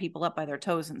stringing people up by their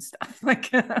toes and stuff like,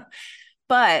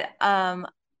 but,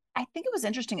 I think it was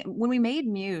interesting when we made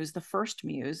Muse, the first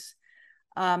Muse,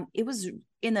 it was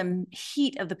in the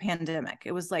heat of the pandemic.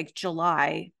 It was like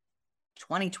July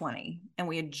 2020, and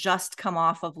we had just come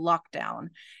off of lockdown,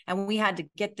 and we had to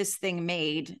get this thing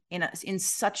made in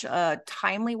such a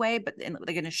timely way, but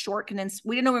in a short condensed.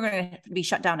 We didn't know we were going to be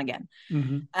shut down again,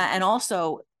 and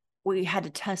also we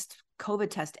had to COVID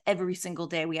test every single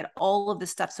day. We had all of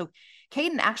this stuff. So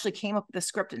Caden actually came up with the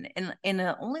script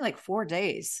in only like 4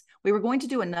 days. We were going to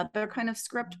do another kind of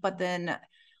script, but then,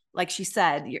 like she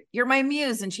said, you're my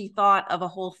muse, and she thought of a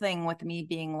whole thing with me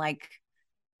being like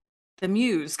the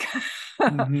muse.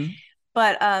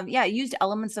 But I used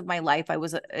elements of my life. I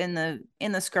was in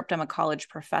the script, I'm a college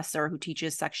professor who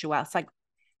teaches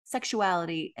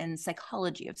sexuality and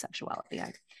psychology of sexuality.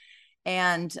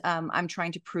 And I'm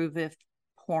trying to prove if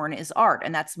porn is art.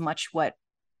 And that's much what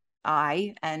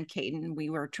I and Caden,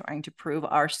 we were trying to prove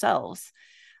ourselves.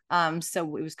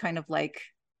 So it was kind of like,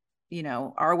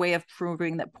 our way of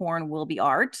proving that porn will be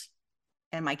art,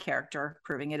 and my character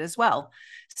proving it as well.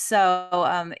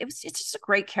 So it's just a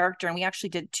great character. And we actually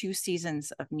did 2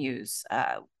 seasons of Muse,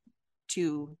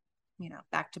 2,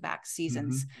 back-to-back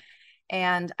seasons.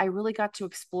 And I really got to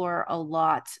explore a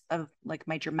lot of like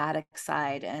my dramatic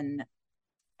side, and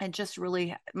just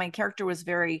really, my character was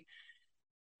very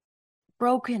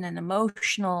broken and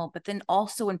emotional, but then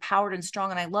also empowered and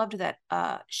strong. And I loved that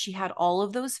she had all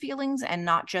of those feelings, and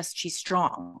not just she's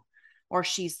strong or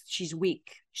she's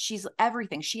weak. She's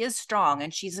everything. She is strong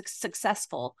and she's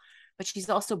successful, but she's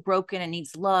also broken and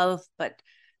needs love, but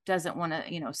doesn't want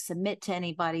to, submit to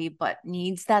anybody, but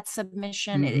needs that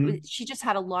submission. She just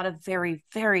had a lot of very,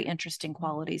 very interesting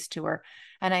qualities to her.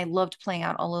 And I loved playing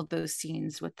out all of those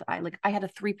scenes I had a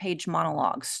 3-page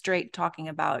monologue straight talking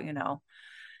about,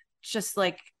 just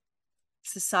like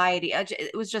society.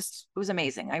 It was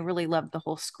amazing. I really loved the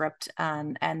whole script,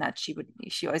 and that she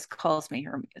always calls me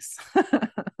her muse.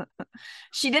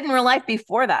 She did in real life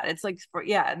before that. It's like,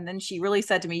 and then she really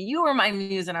said to me, "You were my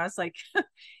muse," and I was like,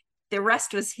 the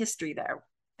rest was history there.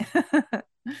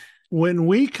 When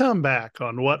we come back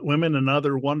on What Women and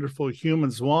Other Wonderful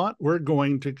Humans Want, we're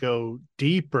going to go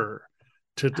deeper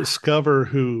to discover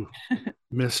who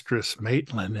Mistress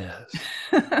Maitland is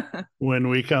when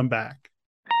we come back.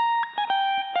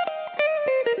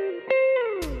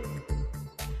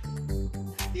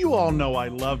 You all know I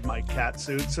love my cat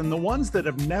suits, and the ones that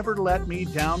have never let me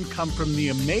down come from the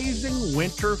amazing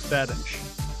Winter Fetish.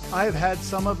 I've had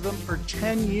some of them for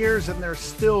 10 years and they're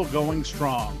still going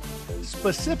strong.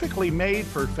 Specifically made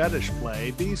for fetish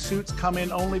play, these suits come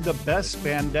in only the best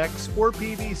spandex or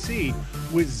PVC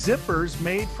with zippers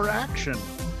made for action.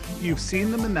 You've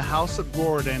seen them in the House of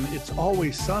Gordon, It's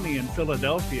Always Sunny in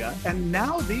Philadelphia, and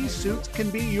now these suits can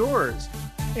be yours.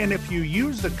 And if you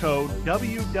use the code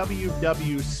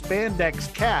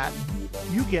WWWSpandexCat,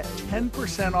 you get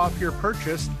 10% off your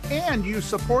purchase and you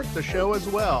support the show as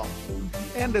well.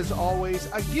 And as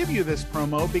always, I give you this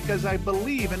promo because I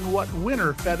believe in what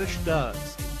Winter Fetish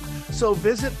does. So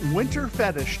visit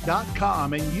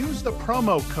winterfetish.com and use the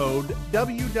promo code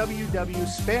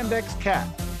WWWSpandexCat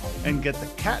and get the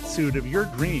cat suit of your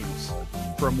dreams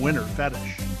from Winter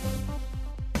Fetish.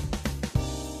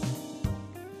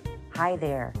 Hi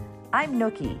there, I'm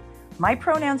Nookie. My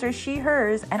pronouns are she,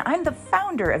 hers, and I'm the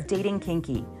founder of Dating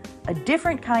Kinky, a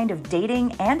different kind of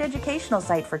dating and educational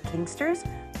site for kinksters,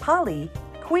 poly,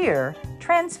 queer,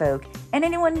 trans folk, and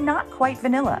anyone not quite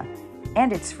vanilla.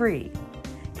 And it's free.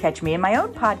 Catch me in my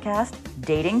own podcast,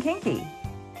 Dating Kinky.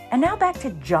 And now back to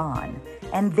John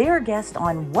and their guest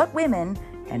on What Women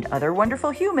and Other Wonderful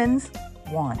Humans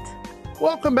Want.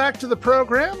 Welcome back to the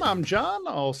program. I'm John,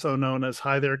 also known as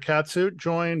Hi There Catsuit,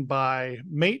 joined by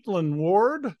Maitland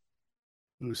Ward,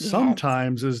 who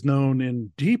sometimes is known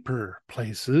in deeper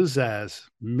places as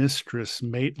Mistress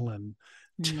Maitland.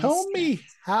 Tell me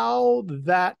how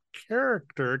that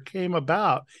character came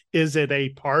about. Is it a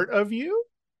part of you?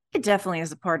 It definitely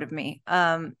is a part of me.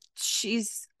 Well,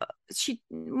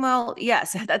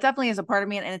 yes, that definitely is a part of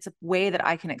me, and it's a way that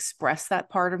I can express that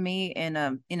part of me in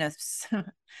a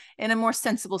more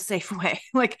sensible, safe way.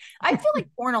 Like, I feel like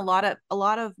porn, a lot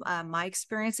of my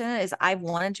experience in it is I've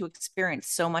wanted to experience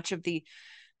so much of the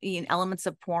elements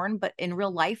of porn, but in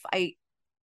real life, I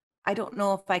don't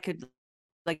know if I could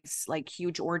like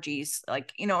huge orgies,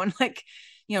 like, and like,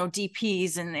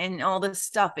 DPs and all this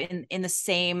stuff in the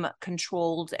same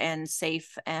controlled and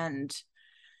safe and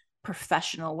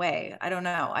professional way. I don't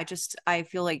know. I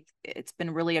feel like it's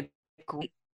been really a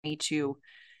great way to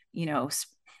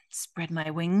spread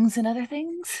my wings and other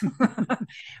things.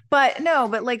 But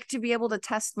like to be able to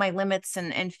test my limits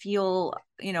and feel,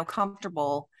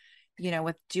 comfortable,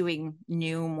 with doing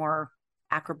new, more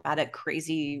acrobatic,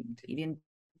 crazy, even,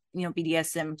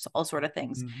 BDSM, all sort of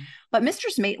things. Mm-hmm. But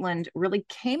Mistress Maitland really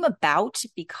came about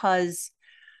because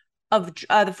of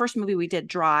the first movie we did,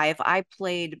 Drive. I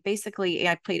played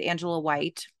Angela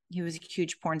White. He was a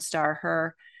huge porn star.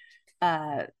 Her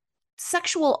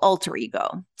sexual alter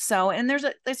ego. So, and there's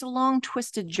a long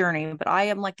twisted journey, but I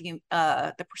am like the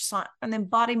person, an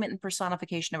embodiment and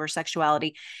personification of her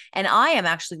sexuality, and I am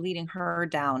actually leading her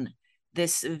down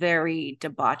this very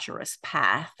debaucherous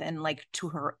path and like to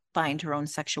her find her own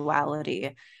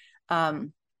sexuality.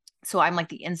 So I'm like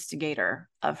the instigator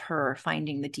of her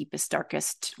finding the deepest,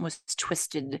 darkest, most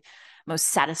twisted, most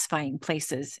satisfying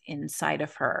places inside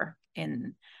of her.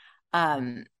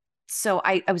 So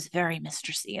I was very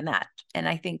mistressy in that. And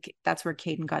I think that's where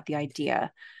Caden got the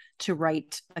idea to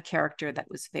write a character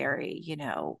that was very,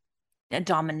 a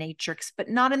dominatrix, but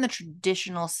not in the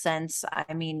traditional sense.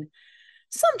 I mean,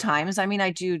 sometimes,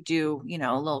 I do,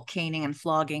 a little caning and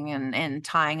flogging and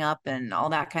tying up and all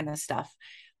that kind of stuff.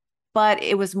 But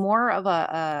it was more of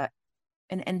an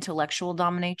intellectual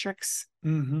dominatrix,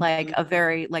 Mm-hmm. like a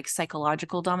very like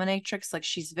psychological dominatrix. Like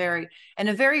she's very, and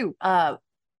a very a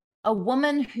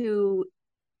woman who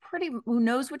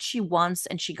knows what she wants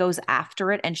and she goes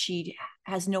after it and she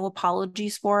has no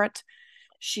apologies for it.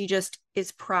 She just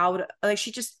is proud. Like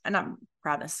she just, not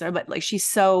proud necessarily, but like she's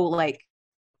so like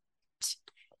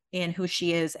in who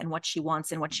she is and what she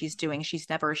wants and what she's doing. She's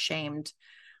never ashamed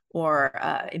or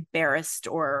embarrassed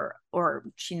or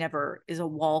she never is a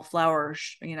wallflower,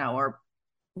 or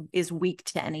is weak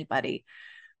to anybody.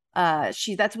 That's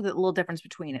what the little difference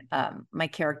between my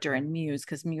character and Muse,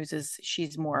 because Muse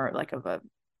she's more like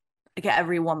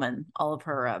every woman, all of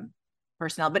her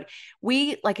personnel. But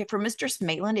we like for Mistress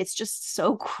Maitland, it's just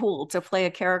so cool to play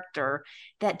a character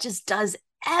that just does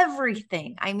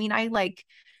everything.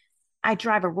 I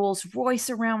drive a Rolls Royce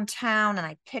around town and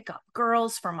I pick up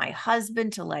girls for my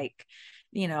husband to like,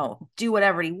 do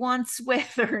whatever he wants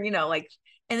with, or,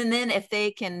 and then if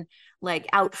they can like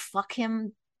out fuck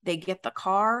him, they get the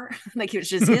car. Like it was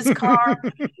just his car.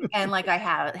 And like I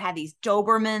had these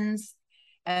Dobermans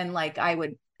and like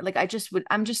I'm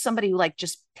just somebody who like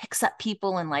just picks up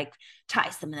people and like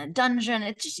ties them in a dungeon.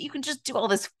 It's just, you can just do all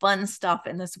this fun stuff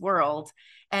in this world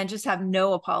and just have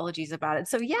no apologies about it.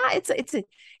 So yeah,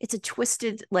 it's a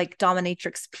twisted like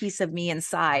dominatrix piece of me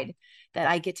inside that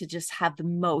I get to just have the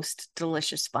most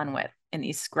delicious fun with in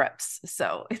these scripts.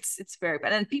 So it's very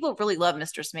bad. And people really love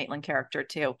Mistress Maitland character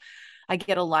too. I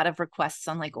get a lot of requests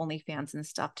on like OnlyFans and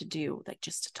stuff to do like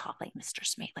just to talk like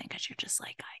Mistress Maitland, because you're just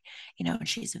like, and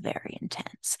she's very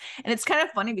intense. And it's kind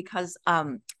of funny because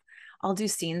I'll do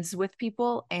scenes with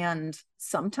people and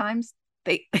sometimes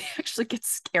they actually get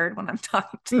scared when I'm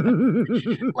talking to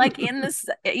them. Like even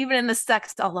in the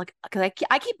sex, I'll like, because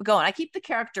I keep going. I keep the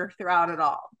character throughout it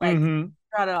all. Like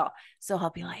throughout it all. So I'll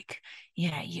be like,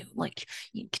 yeah, you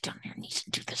get down there and you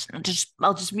do this. And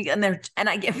I'll just be and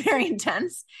I get very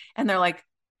intense. And they're like,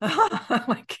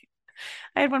 like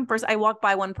I had one person, I walked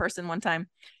by one person one time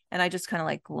and I just kind of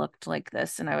like looked like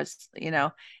this and I was,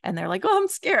 and they're like, oh, I'm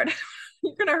scared.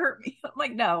 You're going to hurt me. I'm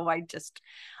like, no,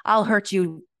 I'll hurt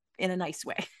you in a nice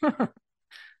way.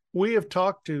 We have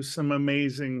talked to some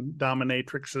amazing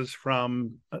dominatrixes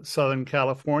from Southern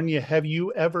California. Have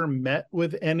you ever met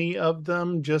with any of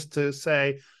them just to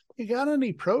say, you got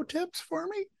any pro tips for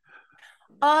me?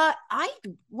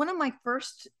 One of my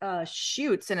first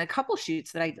shoots and a couple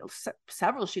shoots that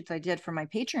several shoots I did for my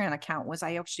Patreon account was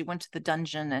I actually went to the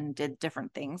dungeon and did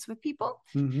different things with people.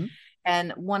 Mm-hmm.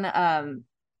 And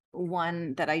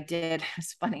one that I did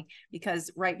is funny because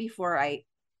right before I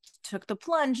took the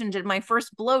plunge and did my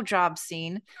first blowjob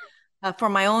scene for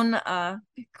my own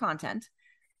content,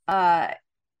 I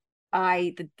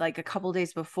like a couple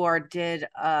days before did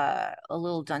a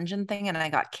little dungeon thing and I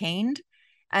got caned.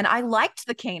 And I liked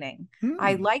the caning.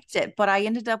 I liked it, but I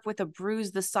ended up with a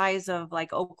bruise the size of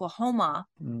like Oklahoma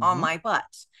on my butt.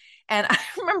 And I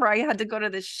remember I had to go to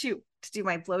this shoot to do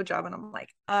my blowjob. And I'm like,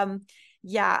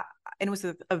 yeah. And it was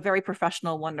a very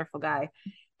professional, wonderful guy.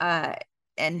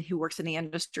 And who works in the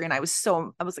industry. And I was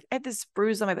like, I had this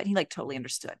bruise on my butt. He like totally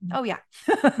understood. Oh yeah.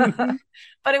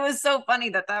 But it was so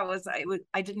funny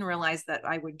I didn't realize that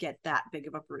I would get that big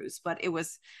of a bruise, but it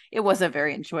was a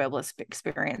very enjoyable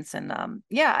experience. And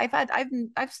yeah, I've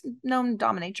known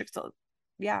dominatrix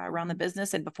around the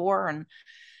business and before. And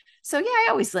so yeah, I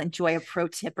always enjoy a pro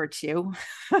tip or two.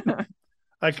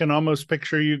 I can almost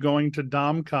picture you going to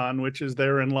DomCon, which is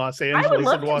there in Los I would Angeles,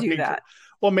 love and to do walking. that.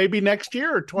 Well, maybe next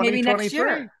year, Maybe next 2023.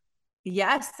 year.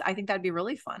 Yes, I think that'd be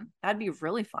really fun. That'd be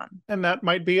really fun. And that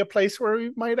might be a place where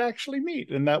we might actually meet,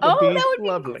 and that would Oh, be that would be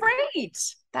lovely.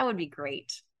 great. That would be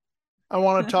great. I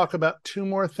want to talk about two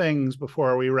more things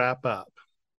before we wrap up.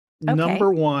 Okay.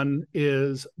 Number one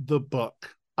is the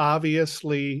book.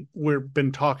 Obviously, we've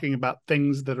been talking about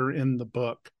things that are in the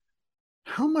book.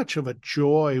 How much of a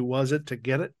joy was it to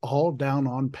get it all down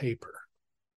on paper?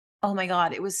 Oh my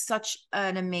God, it was such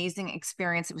an amazing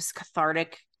experience. It was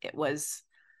cathartic.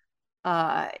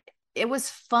 Uh it was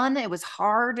fun. It was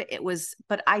hard.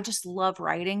 But I just love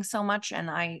writing so much. And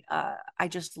I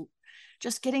just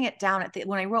getting it down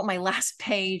when I wrote my last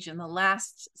page and the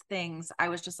last things, I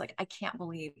was just like, I can't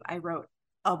believe I wrote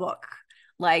a book.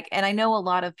 Like, and I know a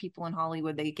lot of people in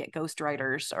Hollywood, they get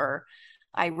ghostwriters, or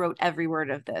I wrote every word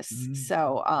of this.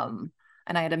 So,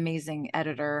 and I had an amazing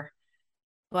editor,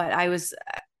 but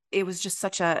it was just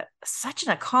such an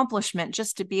accomplishment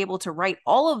just to be able to write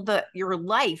all of your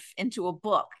life into a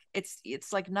book.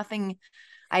 It's like nothing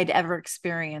I'd ever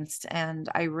experienced. And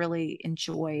I really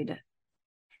enjoyed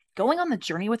going on the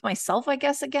journey with myself, I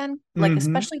guess, again, like,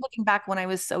 especially looking back when I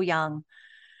was so young,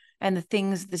 and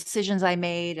the decisions I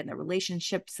made, and the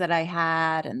relationships that I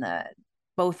had, and the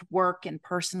both work and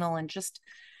personal, and just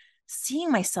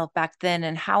seeing myself back then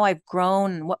and how I've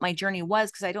grown and what my journey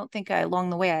was. Cause I don't think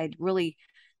along the way, I'd really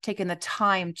taken the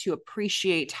time to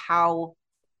appreciate how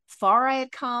far I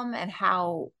had come, and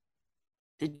how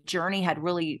the journey had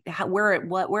really,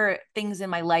 where things in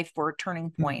my life were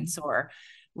turning points, or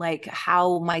like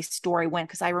how my story went.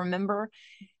 Cause I remember,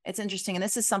 it's interesting. And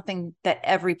this is something that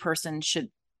every person should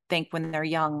think when they're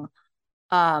young,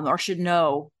 or should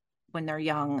know when they're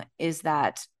young, is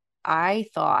that I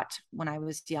thought when I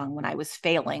was young, when I was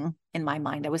failing in my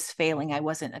mind, I was failing. I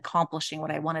wasn't accomplishing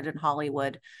what I wanted in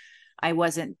Hollywood. I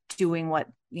wasn't doing what,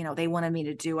 they wanted me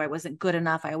to do. I wasn't good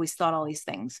enough. I always thought all these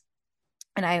things.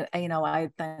 And I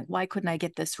thought, why couldn't I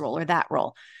get this role or that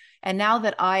role? And now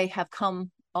that I have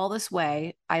come all this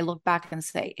way, I look back and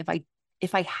say, if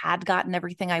I had gotten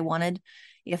everything I wanted,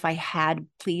 if I had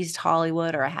pleased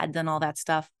Hollywood, or I had done all that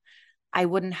stuff, I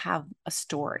wouldn't have a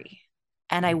story,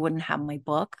 and I wouldn't have my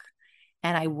book,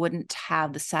 and I wouldn't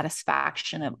have the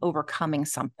satisfaction of overcoming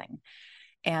something.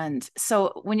 And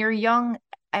so when you're young,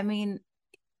 I mean,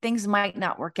 things might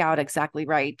not work out exactly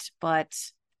right, but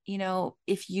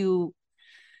if you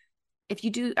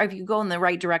go in the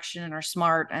right direction and are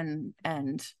smart, and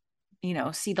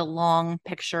see the long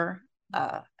picture,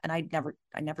 and I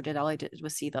never did. All I did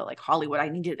was see the, like, Hollywood. I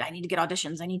need to get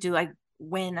auditions. I need to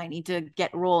win. I need to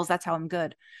get roles. That's how I'm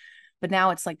good. But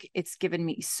now it's like, it's given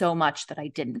me so much that I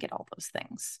didn't get all those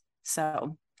things.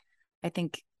 So I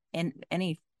think in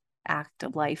any aspect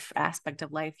of life,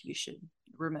 you should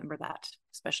remember that,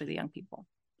 especially the young people.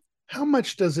 How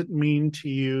much does it mean to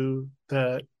you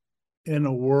that in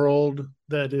a world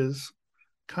that is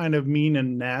kind of mean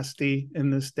and nasty in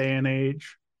this day and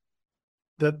age,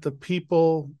 that the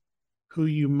people who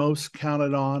you most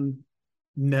counted on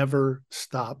never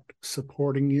stopped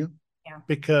supporting you? Yeah.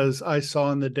 Because I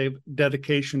saw in the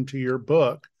dedication to your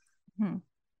book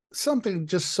something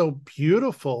just so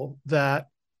beautiful, that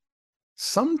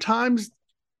sometimes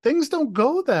things don't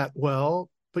go that well,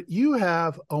 but you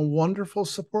have a wonderful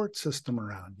support system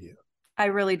around you. I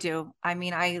really do. I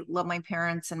mean, I love my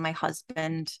parents and my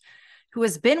husband, who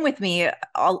has been with me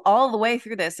all the way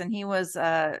through this. And he was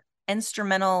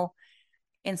instrumental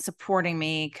in supporting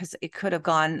me, because it could have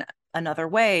gone another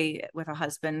way with a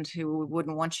husband who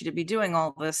wouldn't want you to be doing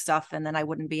all this stuff. And then I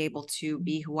wouldn't be able to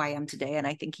be who I am today. And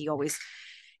I think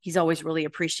he's always really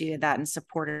appreciated that and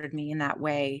supported me in that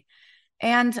way.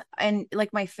 And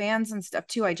like my fans and stuff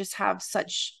too, I just have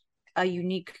such a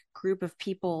unique group of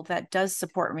people that does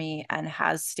support me and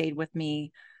has stayed with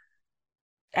me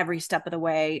every step of the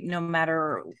way, no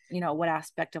matter, what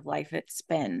aspect of life it's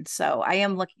been. So I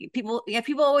am lucky. People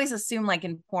always assume, like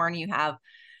in porn, you have,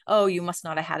 oh, you must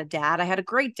not have had a dad. I had a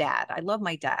great dad. I love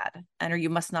my dad. Or you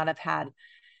must not have had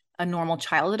a normal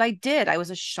childhood. I did. I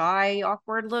was a shy,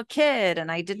 awkward little kid,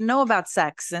 and I didn't know about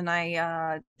sex, and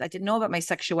I didn't know about my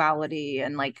sexuality,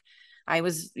 and like I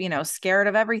was, scared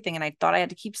of everything, and I thought I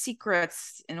had to keep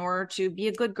secrets in order to be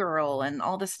a good girl and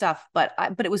all this stuff. But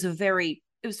it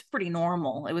was pretty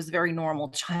normal. It was a very normal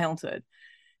childhood.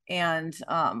 And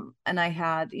I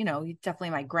had,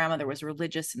 definitely my grandmother was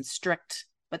religious and strict,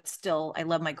 but still I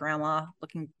love my grandma.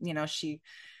 Looking, she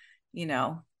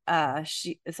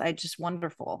is just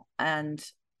wonderful. And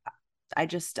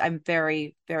I'm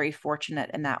very, very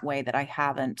fortunate in that way, that I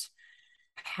haven't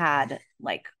had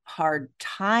like hard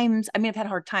times. I mean, I've had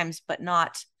hard times, but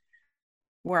not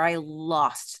where I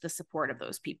lost the support of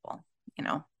those people,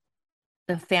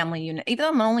 the family unit, even though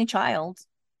I'm an only child.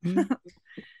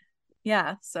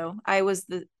 Yeah. So I was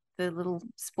the little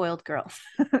spoiled girl.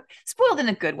 Spoiled in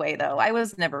a good way, though. I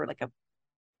was never like a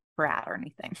brat or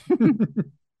anything.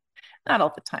 Not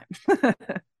all the time.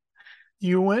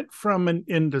 You went from an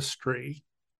industry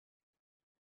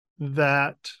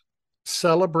that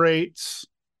celebrates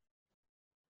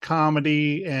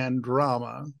comedy and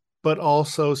drama, but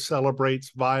also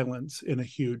celebrates violence in a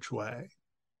huge way.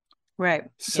 Right.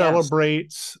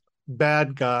 Celebrates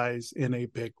bad guys in a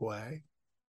big way.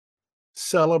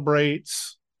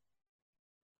 Celebrates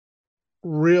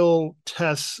real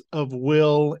tests of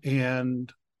will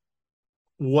and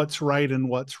what's right and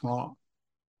what's wrong.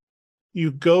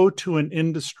 You go to an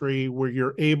industry where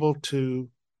you're able to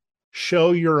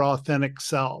show your authentic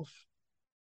self,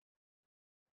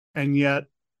 and yet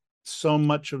so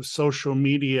much of social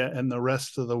media and the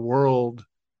rest of the world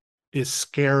is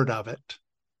scared of it.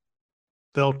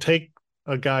 They'll take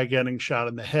a guy getting shot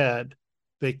in the head.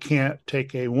 They can't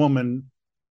take a woman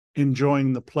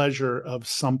enjoying the pleasure of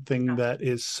something that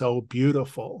is so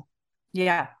beautiful.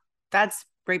 Yeah, that's a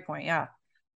great point. Yeah.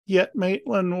 Yet,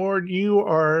 Maitland Ward, you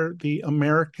are the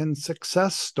American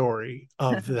success story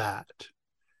of that.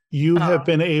 You have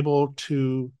been able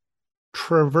to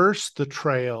traverse the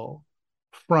trail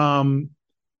from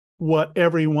what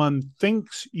everyone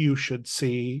thinks you should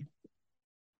see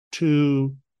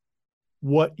to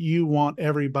what you want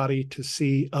everybody to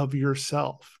see of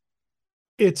yourself.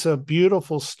 It's a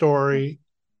beautiful story.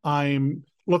 I'm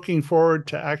looking forward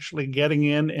to actually getting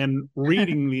in and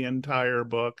reading the entire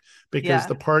book, because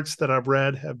the parts that I've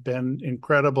read have been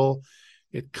incredible.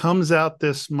 It comes out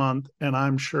this month, and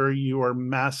I'm sure you are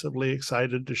massively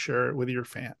excited to share it with your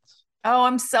fans. Oh,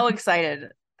 I'm so excited.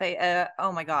 They,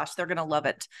 oh my gosh, they're going to love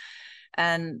it.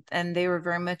 And they were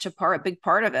very much a big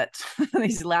part of it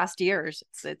these last years.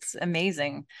 It's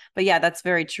amazing. But yeah, that's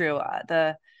very true.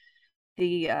 The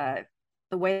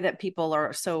way that people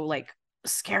are so like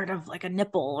scared of like a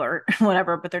nipple or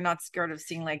whatever, but they're not scared of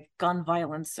seeing like gun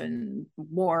violence and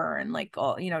war and like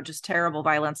all, just terrible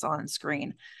violence on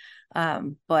screen.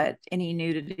 But any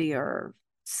nudity or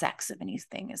sex of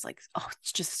anything is like, oh,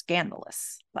 it's just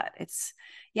scandalous. But it's,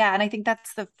 and I think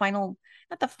that's the final,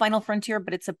 not the final frontier,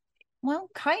 but it's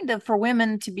kind of for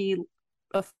women to be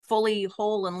fully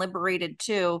whole and liberated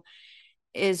too,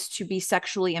 is to be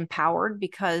sexually empowered,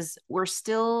 because we're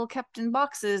still kept in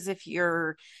boxes. If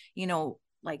you're,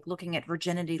 like looking at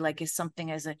virginity, like is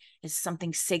something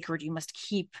sacred you must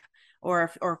keep. Or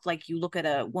if like you look at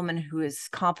a woman who is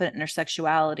confident in her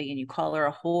sexuality and you call her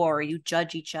a whore, you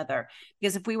judge each other.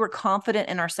 Because if we were confident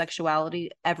in our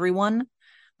sexuality, everyone,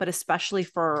 but especially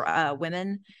for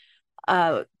women,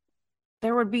 there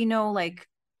would be no like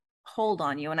hold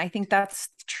on you. And I think that's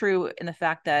true in the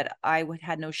fact that I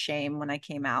had no shame when I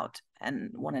came out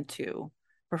and wanted to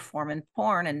perform in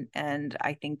porn. And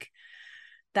I think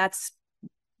that's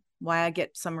why I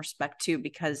get some respect too,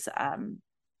 because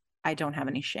I don't have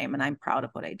any shame and I'm proud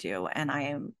of what I do. And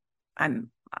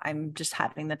I'm just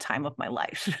having the time of my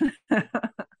life. And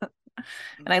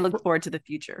I look forward to the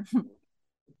future.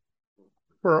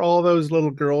 For all those little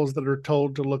girls that are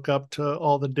told to look up to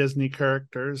all the Disney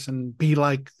characters and be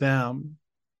like them,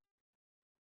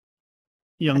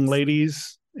 young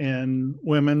ladies and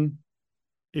women,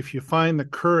 if you find the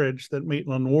courage that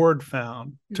Maitland Ward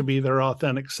found to be their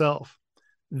authentic self,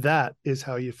 that is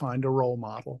how you find a role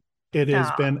model. It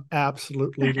has been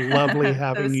absolutely lovely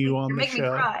having you on the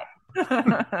show. Me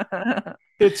cry.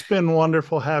 It's been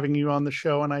wonderful having you on the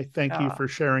show, and I thank you for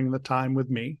sharing the time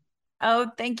with me.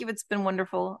 Oh, thank you. It's been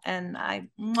wonderful. And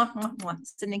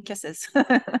sending kisses.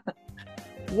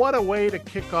 What a way to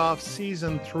kick off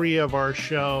season 3 of our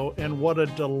show, and what a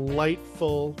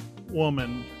delightful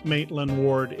woman Maitland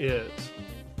Ward is.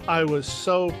 I was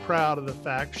so proud of the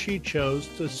fact she chose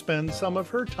to spend some of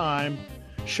her time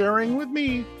sharing with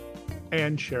me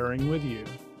and sharing with you.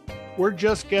 We're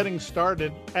just getting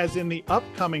started, as in the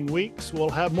upcoming weeks we'll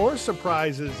have more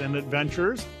surprises and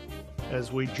adventures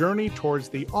as we journey towards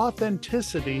the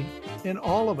authenticity in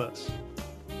all of us.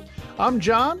 I'm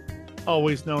John,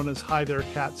 always known as Hi There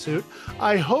Catsuit.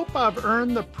 I hope I've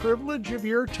earned the privilege of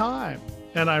your time,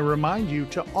 and I remind you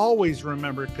to always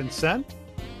remember consent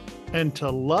and to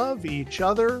love each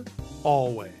other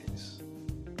always.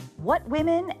 What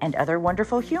Women and Other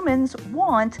Wonderful Humans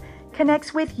Want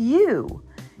connects with you.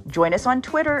 Join us on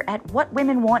Twitter at What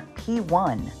Women Want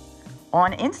P1,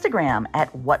 on Instagram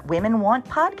at What Women Want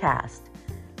Podcast,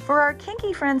 for our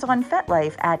kinky friends on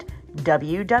FetLife at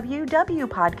WWW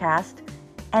Podcast,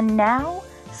 And now,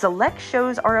 select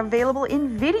shows are available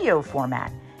in video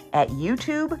format at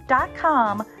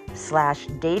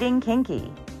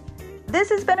youtube.com/datingkinky. This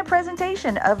has been a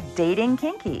presentation of Dating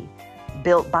Kinky,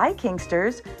 built by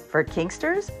Kinksters for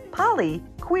Kinksters, poly,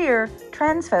 queer,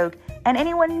 trans folk, and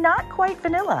anyone not quite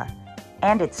vanilla.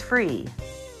 And it's free.